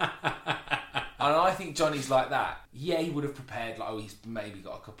 And I think Johnny's like that. Yeah, he would have prepared, like, he's maybe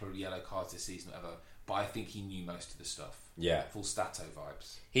got a couple of yellow cards this season, whatever. But I think he knew most of the stuff. Yeah. Full Stato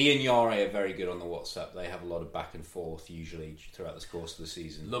vibes. He and Yare are very good on the WhatsApp. They have a lot of back and forth usually throughout the course of the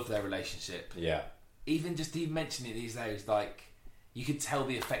season. Love their relationship. Yeah. Even mentioning it these days, like, you could tell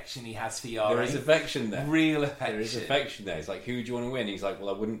the affection he has for Yare. There is affection there. Real affection. There is affection there. It's like, who do you want to win? He's like,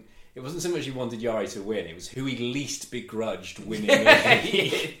 well, I wouldn't. It wasn't so much he wanted Yare to win. It was who he least begrudged winning.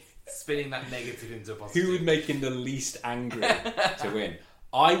 Spinning that negative into positive. Who would make him the least angry to win?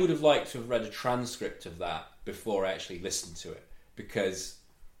 I would have liked to have read a transcript of that before I actually listened to it, because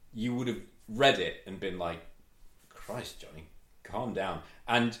you would have read it and been like, Christ, Johnny, calm down.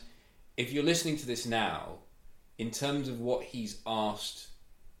 And if you're listening to this now, in terms of what he's asked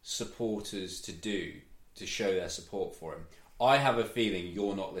supporters to do to show their support for him, I have a feeling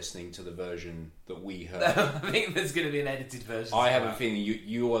you're not listening to the version that we heard. I think there's going to be an edited version. I have a feeling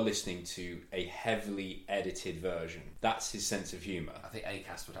you are listening to a heavily edited version. That's his sense of humour. I think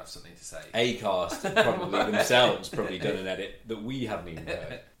Acast would have something to say. Acast probably themselves probably done an edit that we haven't even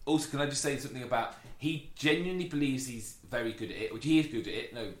heard. Also, can I just say something about, he genuinely believes he's very good at it, which he is good at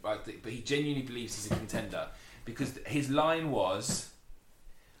it, no, but he genuinely believes he's a contender, because his line was,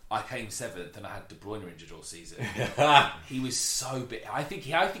 I came 7th and I had De Bruyne injured all season. He was so big. I think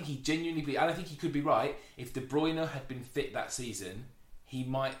he genuinely believed, and I think he could be right, if De Bruyne had been fit that season, he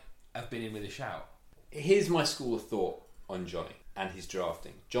might have been in with a shout. Here's my school of thought on Johnny and his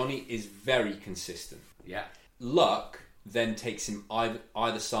drafting. Johnny is very consistent. Yeah. Luck then takes him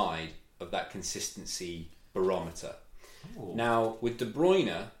either side of that consistency barometer. Ooh. Now, with De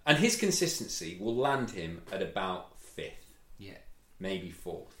Bruyne, and his consistency will land him at about 5th. Yeah. Maybe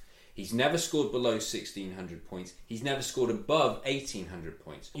 4th. He's never scored below 1,600 points. He's never scored above 1,800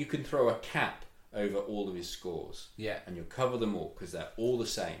 points. You can throw a cap over all of his scores. Yeah. And you'll cover them all because they're all the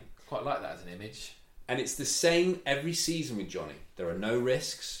same. Quite like that as an image. And it's the same every season with Johnny. There are no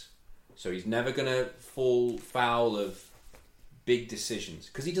risks, so he's never going to fall foul of big decisions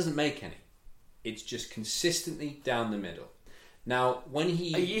because he doesn't make any. It's just consistently down the middle. Now, when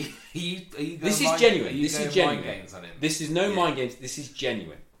he... Are you this is genuine. This is genuine. Mind games on him? This is no mind games. This is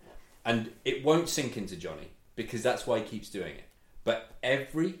genuine. And it won't sink into Johnny because that's why he keeps doing it. But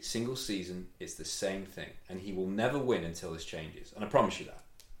every single season, it's the same thing. And he will never win until this changes. And I promise you that.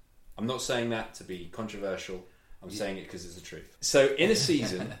 I'm not saying that to be controversial. I'm saying it because it's the truth. So in a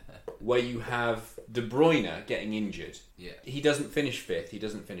season where you have De Bruyne getting injured, he doesn't finish 5th, he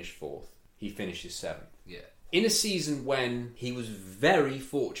doesn't finish 4th, he finishes 7th. Yeah. In a season when he was very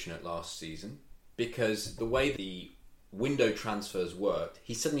fortunate last season, because the way the window transfers worked,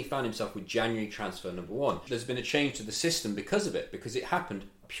 he suddenly found himself with January transfer number 1. There's been a change to the system because of it, because it happened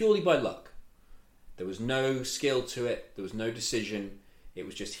purely by luck. There was no skill to it, there was no decision. It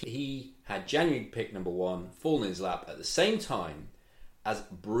was just he had January pick number 1 fall in his lap at the same time as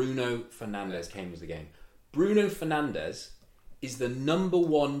Bruno Fernandes came into the game. Bruno Fernandes is the number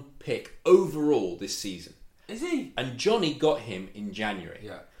 1 pick overall this season. Is he? And Johnny got him in January.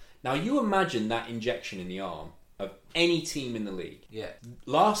 Yeah. Now you imagine that injection in the arm of any team in the league. Yeah.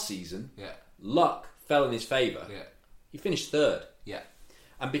 Last season, luck fell in his favour. Yeah. He finished 3rd. Yeah.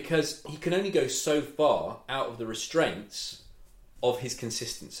 And because he can only go so far out of the restraints of his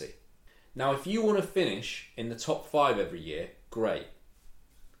consistency. Now, if you want to finish in the top 5 every year, great.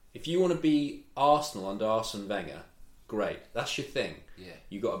 If you want to be Arsenal under Arsene Wenger, great. That's your thing. Yeah.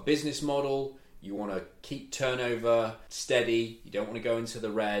 You've got a business model, you want to keep turnover steady, you don't want to go into the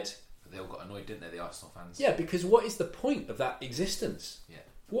red. But they all got annoyed, didn't they, the Arsenal fans? Yeah, because what is the point of that existence? Yeah.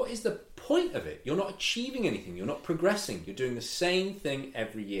 What is the point of it? You're not achieving anything, you're not progressing, you're doing the same thing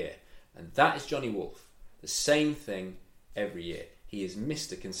every year. And that is Johnny Wolf. The same thing every year. He is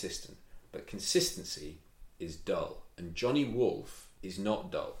Mr. Consistent, but consistency is dull, and Johnny Wolf is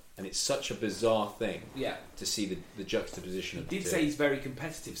not dull, and it's such a bizarre thing to see the juxtaposition of the two. He did say he's very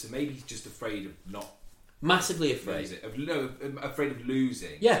competitive, so maybe he's just afraid of not... Massively afraid. Afraid of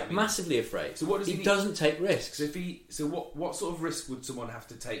losing. Yeah, massively afraid. So what does he doesn't take risks. So what sort of risk would someone have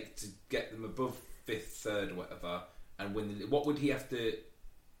to take to get them above 5th, 3rd, or whatever, and win? What would he have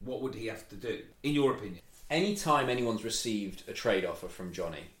to do, in your opinion? Anytime anyone's received a trade offer from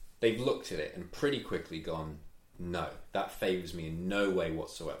Johnny, they've looked at it and pretty quickly gone, no, that favours me in no way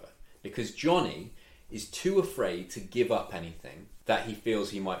whatsoever. Because Johnny is too afraid to give up anything that he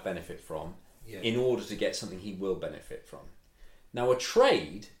feels he might benefit from in order to get something he will benefit from. Now, a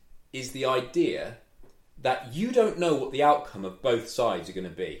trade is the idea that you don't know what the outcome of both sides are going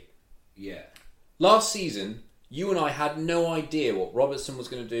to be. Yeah. Last season, you and I had no idea what Robertson was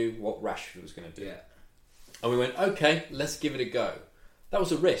going to do, what Rashford was going to do. Yeah. And we went, okay, let's give it a go. That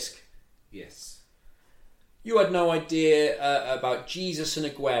was a risk. Yes. You had no idea about Jesus and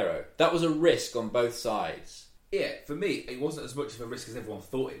Aguero. That was a risk on both sides. Yeah, for me, it wasn't as much of a risk as everyone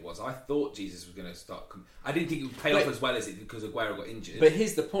thought it was. I thought Jesus was going to start... I didn't think it would pay off as well as it did because Aguero got injured. But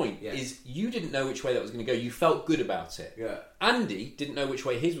here's the point, is you didn't know which way that was going to go. You felt good about it. Yeah. Andy didn't know which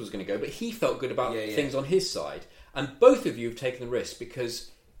way his was going to go, but he felt good about things on his side. And both of you have taken the risk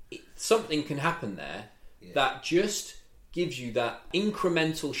because something can happen there that just gives you that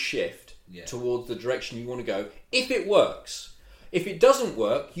incremental shift towards the direction you want to go. If it works. If it doesn't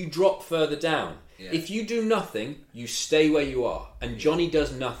work, you drop further down. Yeah. If you do nothing, you stay where you are. And Johnny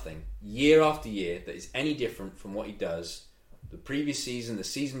does nothing year after year that is any different from what he does the previous season, the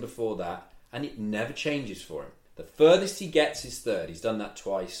season before that, and it never changes for him. The furthest he gets is 3rd. He's done that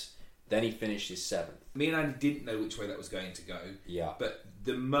twice. Then he finishes 7th. Me and Andy didn't know which way that was going to go. Yeah. But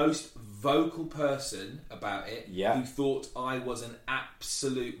the most vocal person about it, who thought I was an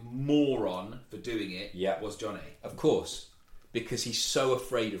absolute moron for doing it, was Johnny. Of course. Because he's so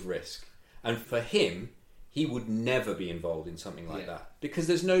afraid of risk. And for him, he would never be involved in something like that. Because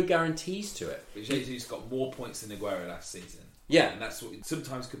there's no guarantees to it. But Jesus got more points than Aguero last season. Yeah. And that's what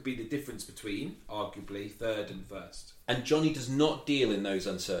sometimes could be the difference between, arguably, 3rd and 1st. And Johnny does not deal in those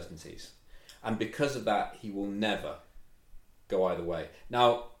uncertainties. And because of that, he will never go either way.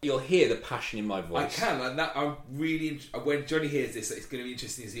 Now, you'll hear the passion in my voice. I can, and that I'm really... When Johnny hears this, it's going to be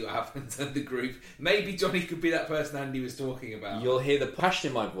interesting to see what happens in the group. Maybe Johnny could be that person Andy was talking about. You'll hear the passion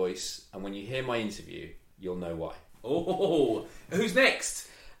in my voice, and when you hear my interview, you'll know why. Oh, who's next?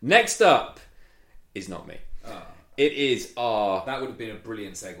 Next up is not me. Oh. It is our... That would have been a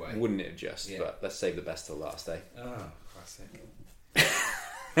brilliant segue. Wouldn't it have just? Yeah. But let's save the best till last, eh? Oh, classic.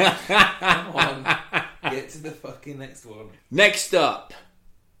 Come on. Get to the fucking next one. Next up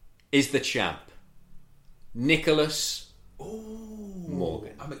is the champ. Nicholas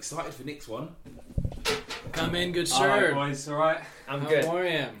Morgan. I'm excited for Nick's one. Come in, good All right, sir. boys, all right? I'm good. How are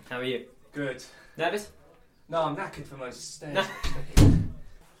you? How are you? Good. Nervous? No, I'm knackered from those stairs.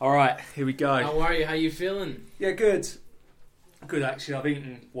 All right, here we go. How are you? How you feeling? Yeah, good. Good, actually. I've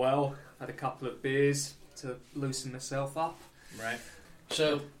eaten well. Had a couple of beers to loosen myself up. Right.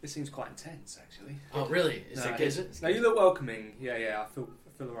 So it seems quite intense, actually. Oh, really? Is it? No, you look welcoming. Yeah. I feel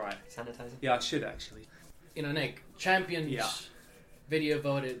all right. Sanitizer. Yeah, I should actually. You know, Nick, Champions video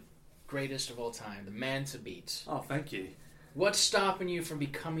voted greatest of all time, the man to beat. Oh, thank you. What's stopping you from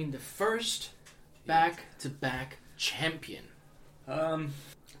becoming the first back-to-back champion? A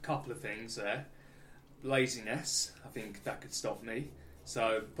couple of things there. Laziness, I think that could stop me.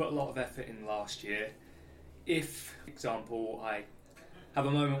 So, put a lot of effort in last year. If, for example, I have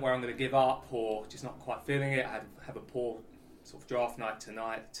a moment where I'm going to give up or just not quite feeling it, I have a poor sort of draft night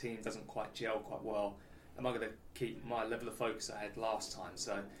tonight, the team doesn't quite gel quite well, am I going to keep my level of focus I had last time?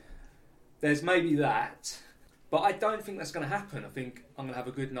 So, there's maybe that, but I don't think that's going to happen. I think I'm going to have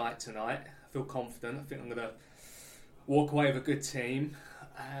a good night tonight. I feel confident. I think I'm going to walk away with a good team,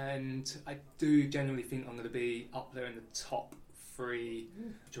 and I do genuinely think I'm going to be up there in the top 3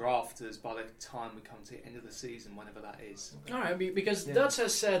 drafters by the time we come to the end of the season, whenever that is. All right, because Dutz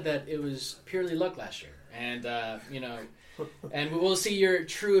has said that it was purely luck last year, and and we'll see your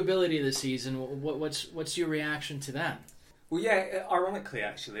true ability this season. What's your reaction to that? Well, yeah, ironically,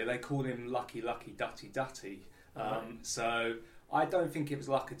 actually, they called him Lucky Dutty. So I don't think it was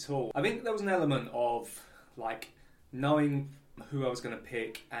luck at all. I think there was an element of knowing who I was going to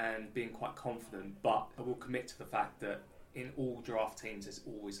pick and being quite confident, but I will commit to the fact that in all draft teams there's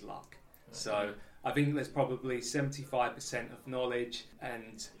always luck. So I think there's probably 75% of knowledge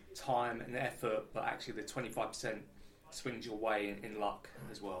and time and effort, but actually the 25% swings your way in luck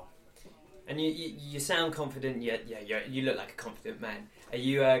as well. And you sound confident, you look like a confident man. Are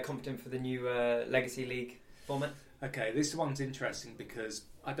you confident for the new Legacy League format? Okay, this one's interesting because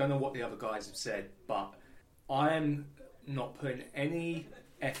I don't know what the other guys have said, but I am not putting any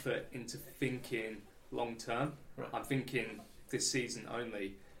effort into thinking long term. Right. I'm thinking this season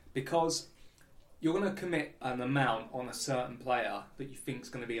only, because you're going to commit an amount on a certain player that you think is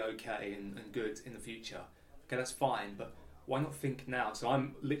going to be okay and good in the future. Okay, that's fine, but why not think now? So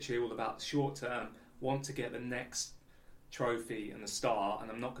I'm literally all about short term, want to get the next trophy and the star,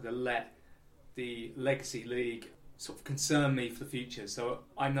 and I'm not going to let the Legacy League sort of concern me for the future. So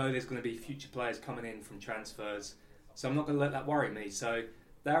I know there's going to be future players coming in from transfers, so I'm not going to let that worry me. So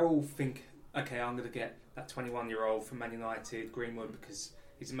they all think, okay, I'm going to get that 21-year-old from Man United, Greenwood, because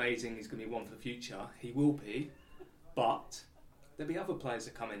he's amazing, he's going to be one for the future. He will be, but there'll be other players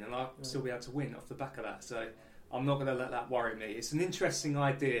that come in and I'll still be able to win off the back of that. So I'm not going to let that worry me. It's an interesting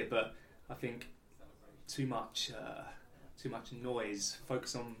idea, but I think too much noise.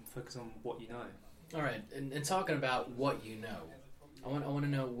 Focus on what you know. All right, and talking about what you know, I want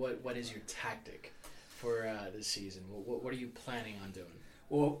to know what is your tactic for this season. What are you planning on doing?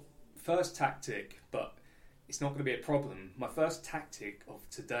 Well, first tactic, but it's not going to be a problem. My first tactic of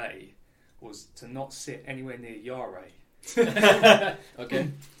today was to not sit anywhere near Yare. Okay.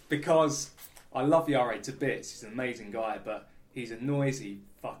 Because I love Yare to bits. He's an amazing guy, but he's a noisy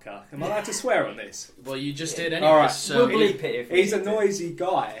fucker. Am I allowed to swear on this? Well, you just did anyway. All right. So we'll bleep it if he's a noisy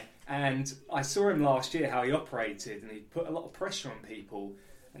guy, and I saw him last year how he operated, and he put a lot of pressure on people,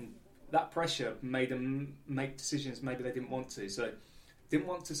 and that pressure made them make decisions maybe they didn't want to. So didn't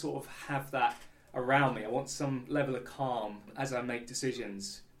want to sort of have that around me. I want some level of calm as I make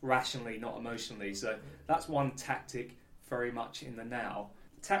decisions, rationally, not emotionally. So that's one tactic, very much in the now.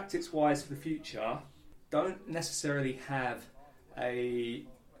 Tactics-wise for the future, don't necessarily have a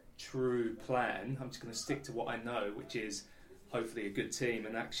true plan. I'm just going to stick to what I know, which is hopefully a good team.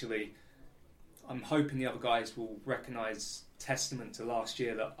 And actually, I'm hoping the other guys will recognise testament to last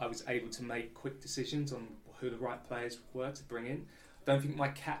year that I was able to make quick decisions on who the right players were to bring in. I don't think my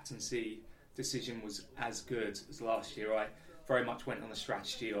captaincy decision was as good as last year. I very much went on a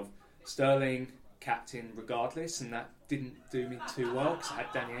strategy of Sterling, captain regardless, and that didn't do me too well because I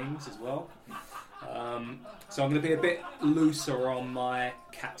had Danny Ings as well. So I'm going to be a bit looser on my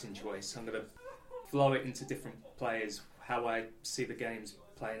captain choice. I'm going to flow it into different players, how I see the games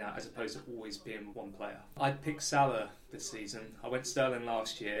playing out, as opposed to always being one player. I'd pick Salah this season. I went Sterling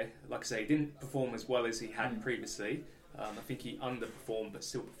last year. Like I say, he didn't perform as well as he had previously. I think he underperformed, but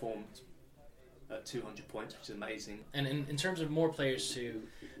still performed at 200 points, which is amazing. And in terms of more players to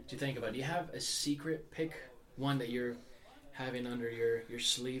think about, do you have a secret pick, one that you're having under your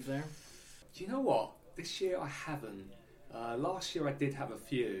sleeve there? Do you know what? This year I haven't. Last year I did have a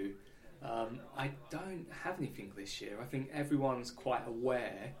few. I don't have anything this year. I think everyone's quite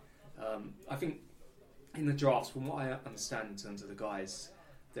aware. I think in the drafts, from what I understand in terms of the guys,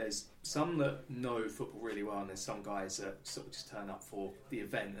 there's some that know football really well, and there's some guys that sort of just turn up for the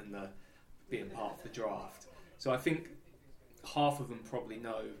event and the being part of the draft. So I think half of them probably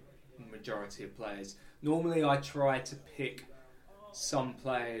know the majority of players. Normally I try to pick some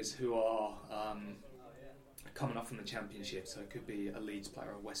players who are coming up from the Championship, so it could be a Leeds player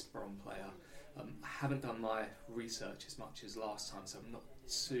or a West Brom player. I haven't done my research as much as last time, so I'm not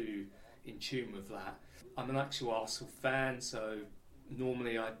too in tune with that. I'm an actual Arsenal fan, so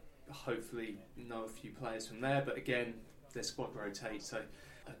normally I hopefully know a few players from there, but again, their squad rotates. So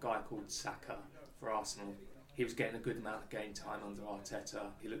a guy called Saka for Arsenal, he was getting a good amount of game time under Arteta.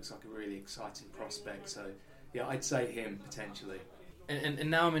 He looks like a really exciting prospect, so yeah, I'd say him potentially. And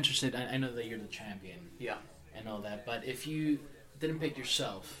now I'm interested, I know that you're the champion, yeah, and all that, but if you didn't pick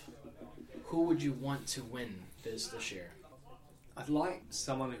yourself, who would you want to win this year? I'd like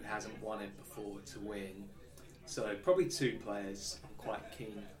someone who hasn't won it before to win. So probably two players I'm quite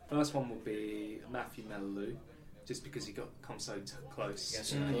keen. First one would be Matthew Melalou, just because he come so close.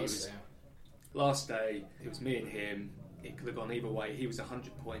 Yes, close. Last day, it was me and him. It could have gone either way. He was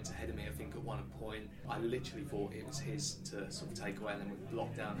 100 points ahead of me, I think, at one point. I literally thought it was his to sort of take away, and then when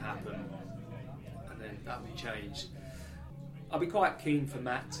lockdown happened, and then that would change. I'd be quite keen for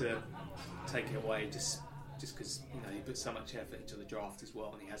Matt to take it away, just because he put so much effort into the draft as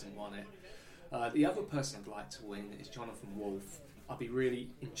well, and he hasn't won it. The other person I'd like to win is Jonathan Wolf. I'd be really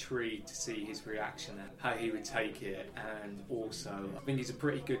intrigued to see his reaction and how he would take it, and also I think he's a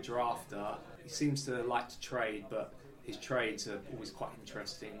pretty good drafter. He seems to like to trade, but his trades are always quite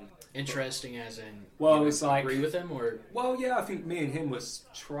interesting. Interesting as in, well, it's like, agree with him, or? Well, yeah, I think me and him was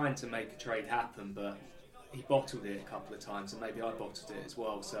trying to make a trade happen, but he bottled it a couple of times, and maybe I bottled it as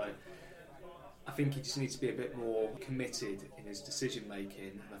well, so I think he just needs to be a bit more committed in his decision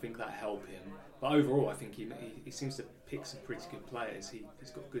making, and I think that'll help him. But overall, I think he seems to pick some pretty good players. He's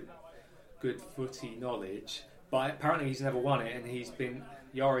got good footy knowledge, but apparently he's never won it, and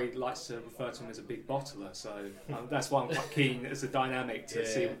Yari likes to refer to him as a big bottler, so that's why I'm quite keen as a dynamic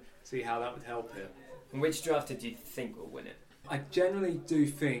to see how that would help him. And which drafter do you think will win it? I generally do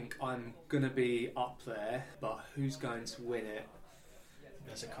think I'm going to be up there, but who's going to win it?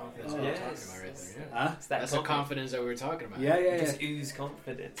 That's a confidence that we were talking about right there. Yeah. Huh? That's the confidence that we were talking about. Yeah. Just ooze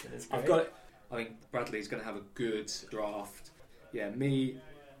confidence, and it's great. I've got it. I think Bradley's going to have a good draft. Yeah, me,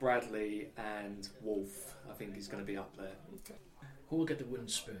 Bradley, and Wolf, I think is going to be up there. Who will get the wooden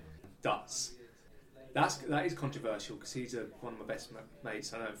spoon? Dutz. That is controversial because he's one of my best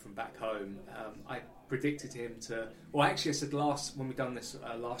mates I know from back home. I predicted him to. Well, actually, I said when we done this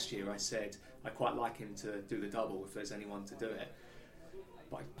last year, I said I quite like him to do the double if there's anyone to do it.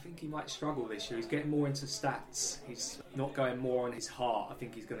 But I think he might struggle this year. He's getting more into stats. He's not going more on his heart. I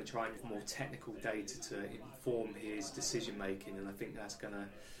think he's going to try and get more technical data to inform his decision making, and I think that's going to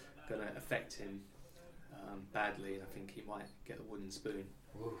affect him badly. And I think he might get a wooden spoon.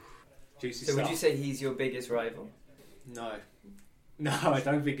 Juicy so stuff. Would you say he's your biggest rival? No, I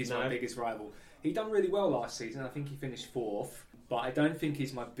don't think he's my biggest rival. He done really well last season. I think he finished 4th, but I don't think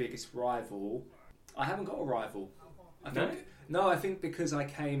he's my biggest rival. I haven't got a rival. I think because I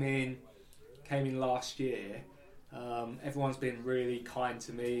came in last year, everyone's been really kind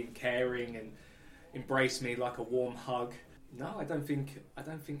to me, caring, and embraced me like a warm hug. No, I don't think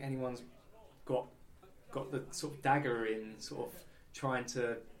anyone's got the sort of dagger in, sort of trying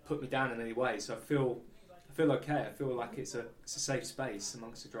to put me down in any way. So I feel okay. I feel like it's a safe space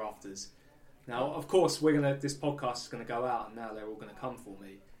amongst the drafters. Now, of course, this podcast is gonna go out, and now they're all gonna come for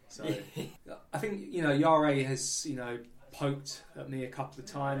me. So I think Yare has poked at me a couple of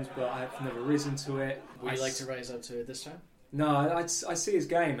times, but I've never risen to it. Would you like to rise up to it this time? No, I see his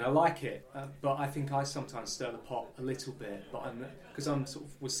game and I like it, but I think I sometimes stir the pot a little bit. But because I'm sort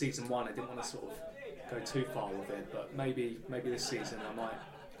of with season 1, I didn't want to sort of go too far with it. But maybe this season I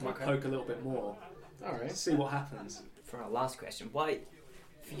might poke a little bit more. All right, see what happens. For our last question, why,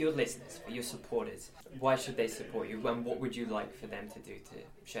 for your listeners, for your supporters, why should they support you? And what would you like for them to do to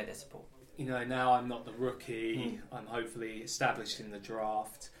show their support? Now I'm not the rookie. I'm hopefully established in the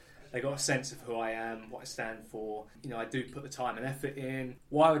draft. They got a sense of who I am, what I stand for. I do put the time and effort in.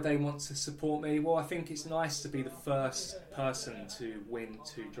 Why would they want to support me? Well, I think it's nice to be the first person to win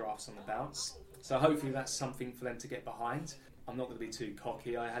 2 drafts on the bounce. So hopefully that's something for them to get behind. I'm not going to be too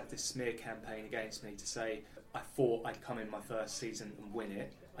cocky. I had this smear campaign against me to say I thought I'd come in my first season and win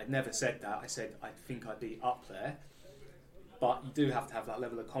it. I'd never said that. I said I think I'd be up there. But you do have to have that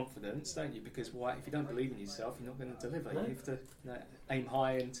level of confidence, don't you? Because if you don't believe in yourself, you're not going to deliver. No. You have to aim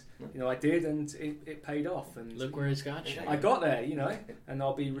high, and I did, and it paid off. And look where it's got you. I got there, and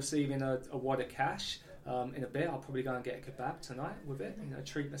I'll be receiving a wad of cash in a bit. I'll probably go and get a kebab tonight with it.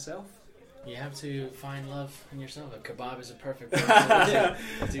 Treat myself. You have to find love in yourself. A kebab is a perfect word.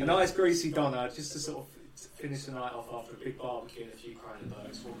 A nice greasy doner, just to sort of finish the night off after a big barbecue and a few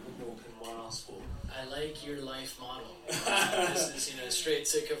Kronenbergs. What more can one ask for? I like your life model. This is, straight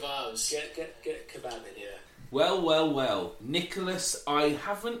to kebabs. Get kebab in here. Well. Nicholas, I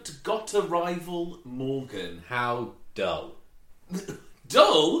haven't got a rival, Morgan. How dull.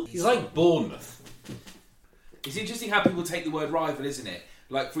 Dull? He's like Bournemouth. It's interesting how people take the word rival, isn't it?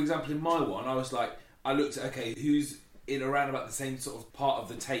 Like, for example, in my one, I was like, I looked at, okay, who's in around about the same sort of part of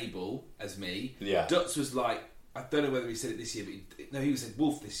the table as me. Yeah. Duts was like, I don't know whether he said it this year, but he said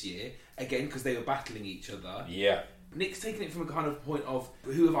Wolf this year, again, because they were battling each other. Yeah. Nick's taken it from a kind of point of,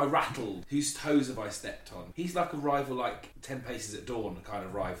 who have I rattled? Whose toes have I stepped on? He's like a rival, like 10 paces at dawn kind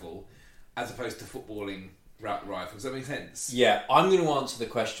of rival, as opposed to footballing rival. Does that make sense? Yeah, I'm going to answer the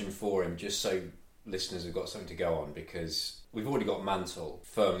question for him, just so listeners have got something to go on, because we've already got Mantle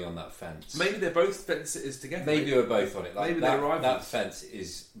firmly on that fence. Maybe they're both fence sitters together. Maybe we're both on it. Maybe they're rivals. That fence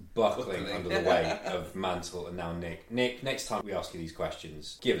is buckling under the weight of Mantle and now Nick. Nick, next time we ask you these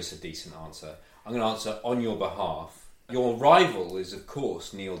questions, give us a decent answer. I'm going to answer on your behalf. Your rival is, of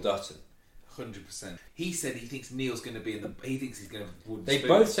course, Neil Dutton. 100%. He said he thinks Neil's going to be in the. He thinks he's going to. Wooden They spoon.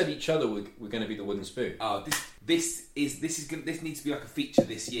 both said each other we're going to be the wooden spoon. Oh, this needs to be like a feature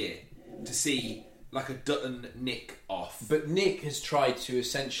this year to see like a Dutton Nick off. But Nick has tried to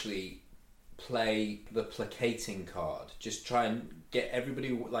essentially play the placating card, just try and get everybody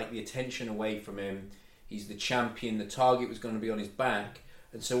like the attention away from him. He's the champion. The target was going to be on his back,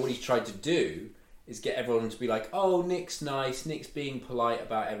 and so what he's tried to do is get everyone to be like, "Oh, Nick's nice. Nick's being polite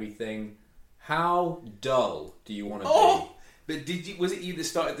about everything." How dull do you want to be? But was it you that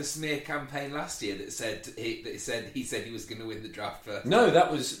started the smear campaign last year that said he said he was going to win the draft first? No,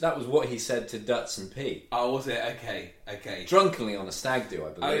 that was what he said to Dutz and Pete. Oh, was it? Okay. Drunkenly on a stag do, I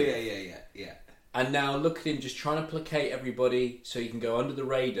believe. Oh yeah. And now look at him just trying to placate everybody so he can go under the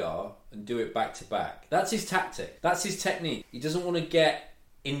radar and do it back to back. That's his tactic. That's his technique. He doesn't want to get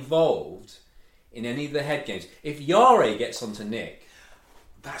involved in any of the head games. If Yare gets onto Nick,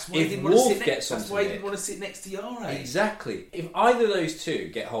 that's why if he Wolf gets onto Nick, he didn't want to sit next to Yare. Exactly. If either of those two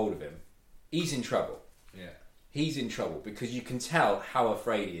get hold of him, he's in trouble. Yeah. He's in trouble because you can tell how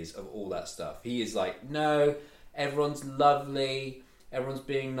afraid he is of all that stuff. He is like, no, everyone's lovely, everyone's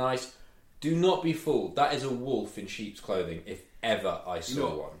being nice. Do not be fooled. That is a wolf in sheep's clothing, if ever I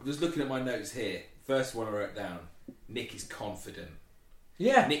saw one. I was looking at my notes here. First one I wrote down, Nick is confident.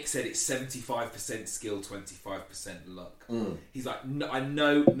 Yeah. Nick said it's 75% skill, 25% luck. Mm. He's like, no, I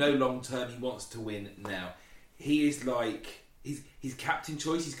know no long term, he wants to win now. He is like, he's captain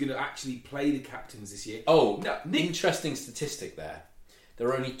choice, he's going to actually play the captains this year. Oh, no, Nick, interesting statistic there. There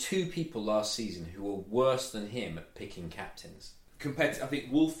were only 2 people last season who were worse than him at picking captains. Compared to, I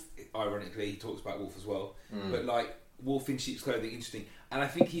think Wolf, ironically, he talks about Wolf as well, but like, Wolf in sheep's clothing, interesting. And I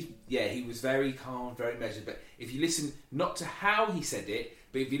think he was very calm, very measured. But if you listen, not to how he said it,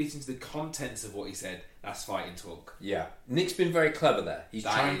 but if you listen to the contents of what he said, that's fighting talk. Yeah. Nick's been very clever there. He's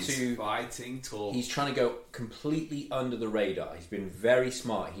trying to fighting talk. He's trying to go completely under the radar. He's been very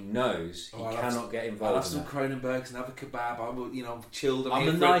smart. He knows he cannot get involved. I love some Kronenbergs and have a kebab. I'm chilled. I'm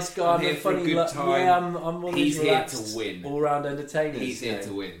a nice guy. I'm here a for a funny good time. Yeah, I'm one of He's these here relaxed to win. all-round entertainers. He's here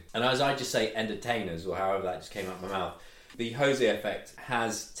to win. And as I just say, entertainers, or however that just came out of my mouth. The Jose effect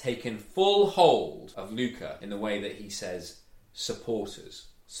has taken full hold of Luca in the way that he says supporters.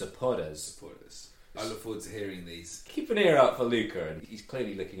 I look forward to hearing these. Keep an ear out for Luca, and he's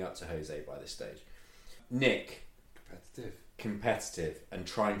clearly looking up to Jose by this stage. Nick, competitive, and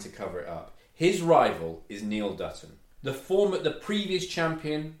trying to cover it up. His rival is Neil Dutton. The previous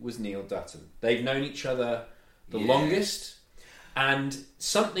champion was Neil Dutton. They've known each other the longest. And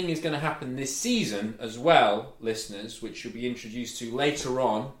something is going to happen this season as well, listeners, which you'll be introduced to later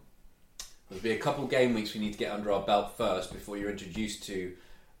on. There'll be a couple game weeks we need to get under our belt first before you're introduced to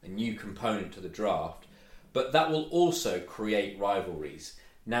a new component to the draft. But that will also create rivalries.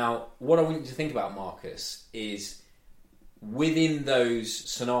 Now, what I want you to think about, Marcus, is within those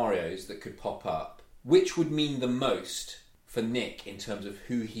scenarios that could pop up, which would mean the most for Nick in terms of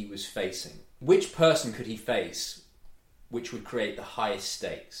who he was facing? Which person could he face which would create the highest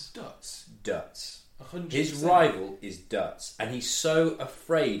stakes? Dutz. 100%. His rival is Dutz, and he's so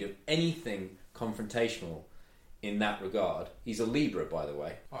afraid of anything confrontational in that regard. He's a Libra, by the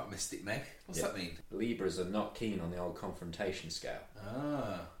way. Right, Mystic Meg. What's that mean? Libras are not keen on the old confrontation scale.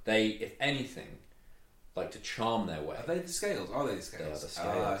 Ah. They, if anything, like to charm their way. Are they the scales? Are they the scales? They are the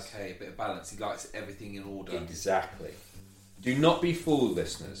scales. Ah, okay, a bit of balance. He likes everything in order. Exactly. Do not be fooled,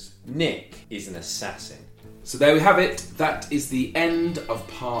 listeners. Nick is an assassin. So there we have it. That is the end of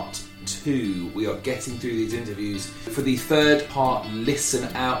part 2. We are getting through these interviews. For the third part, listen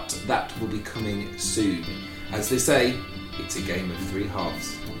out. That will be coming soon. As they say, it's a game of 3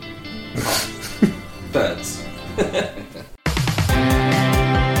 halves. Thirds.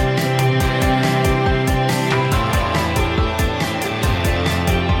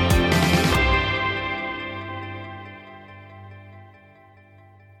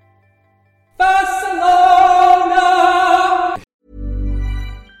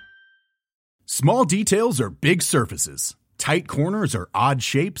 Small details are big surfaces. Tight corners are odd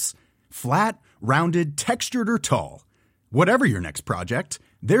shapes. Flat, rounded, textured, or tall. Whatever your next project,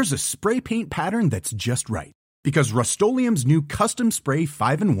 there's a spray paint pattern that's just right. Because Rust-Oleum's new Custom Spray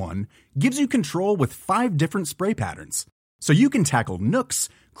 5-in-1 gives you control with 5 different spray patterns. So you can tackle nooks,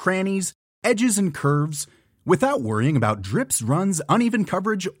 crannies, edges, and curves without worrying about drips, runs, uneven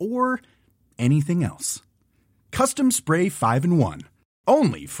coverage, or anything else. Custom Spray 5-in-1.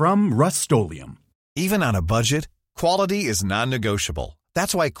 Only from Rust-Oleum. Even on a budget, quality is non-negotiable.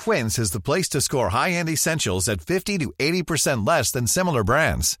 That's why Quince is the place to score high-end essentials at 50 to 80% less than similar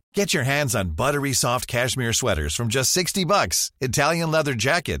brands. Get your hands on buttery soft cashmere sweaters from just $60, Italian leather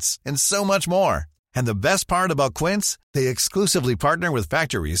jackets, and so much more. And the best part about Quince, they exclusively partner with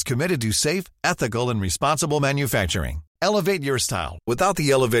factories committed to safe, ethical, and responsible manufacturing. Elevate your style without the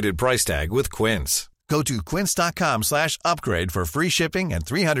elevated price tag with Quince. Go to quince.com/upgrade for free shipping and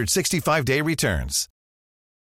 365-day returns.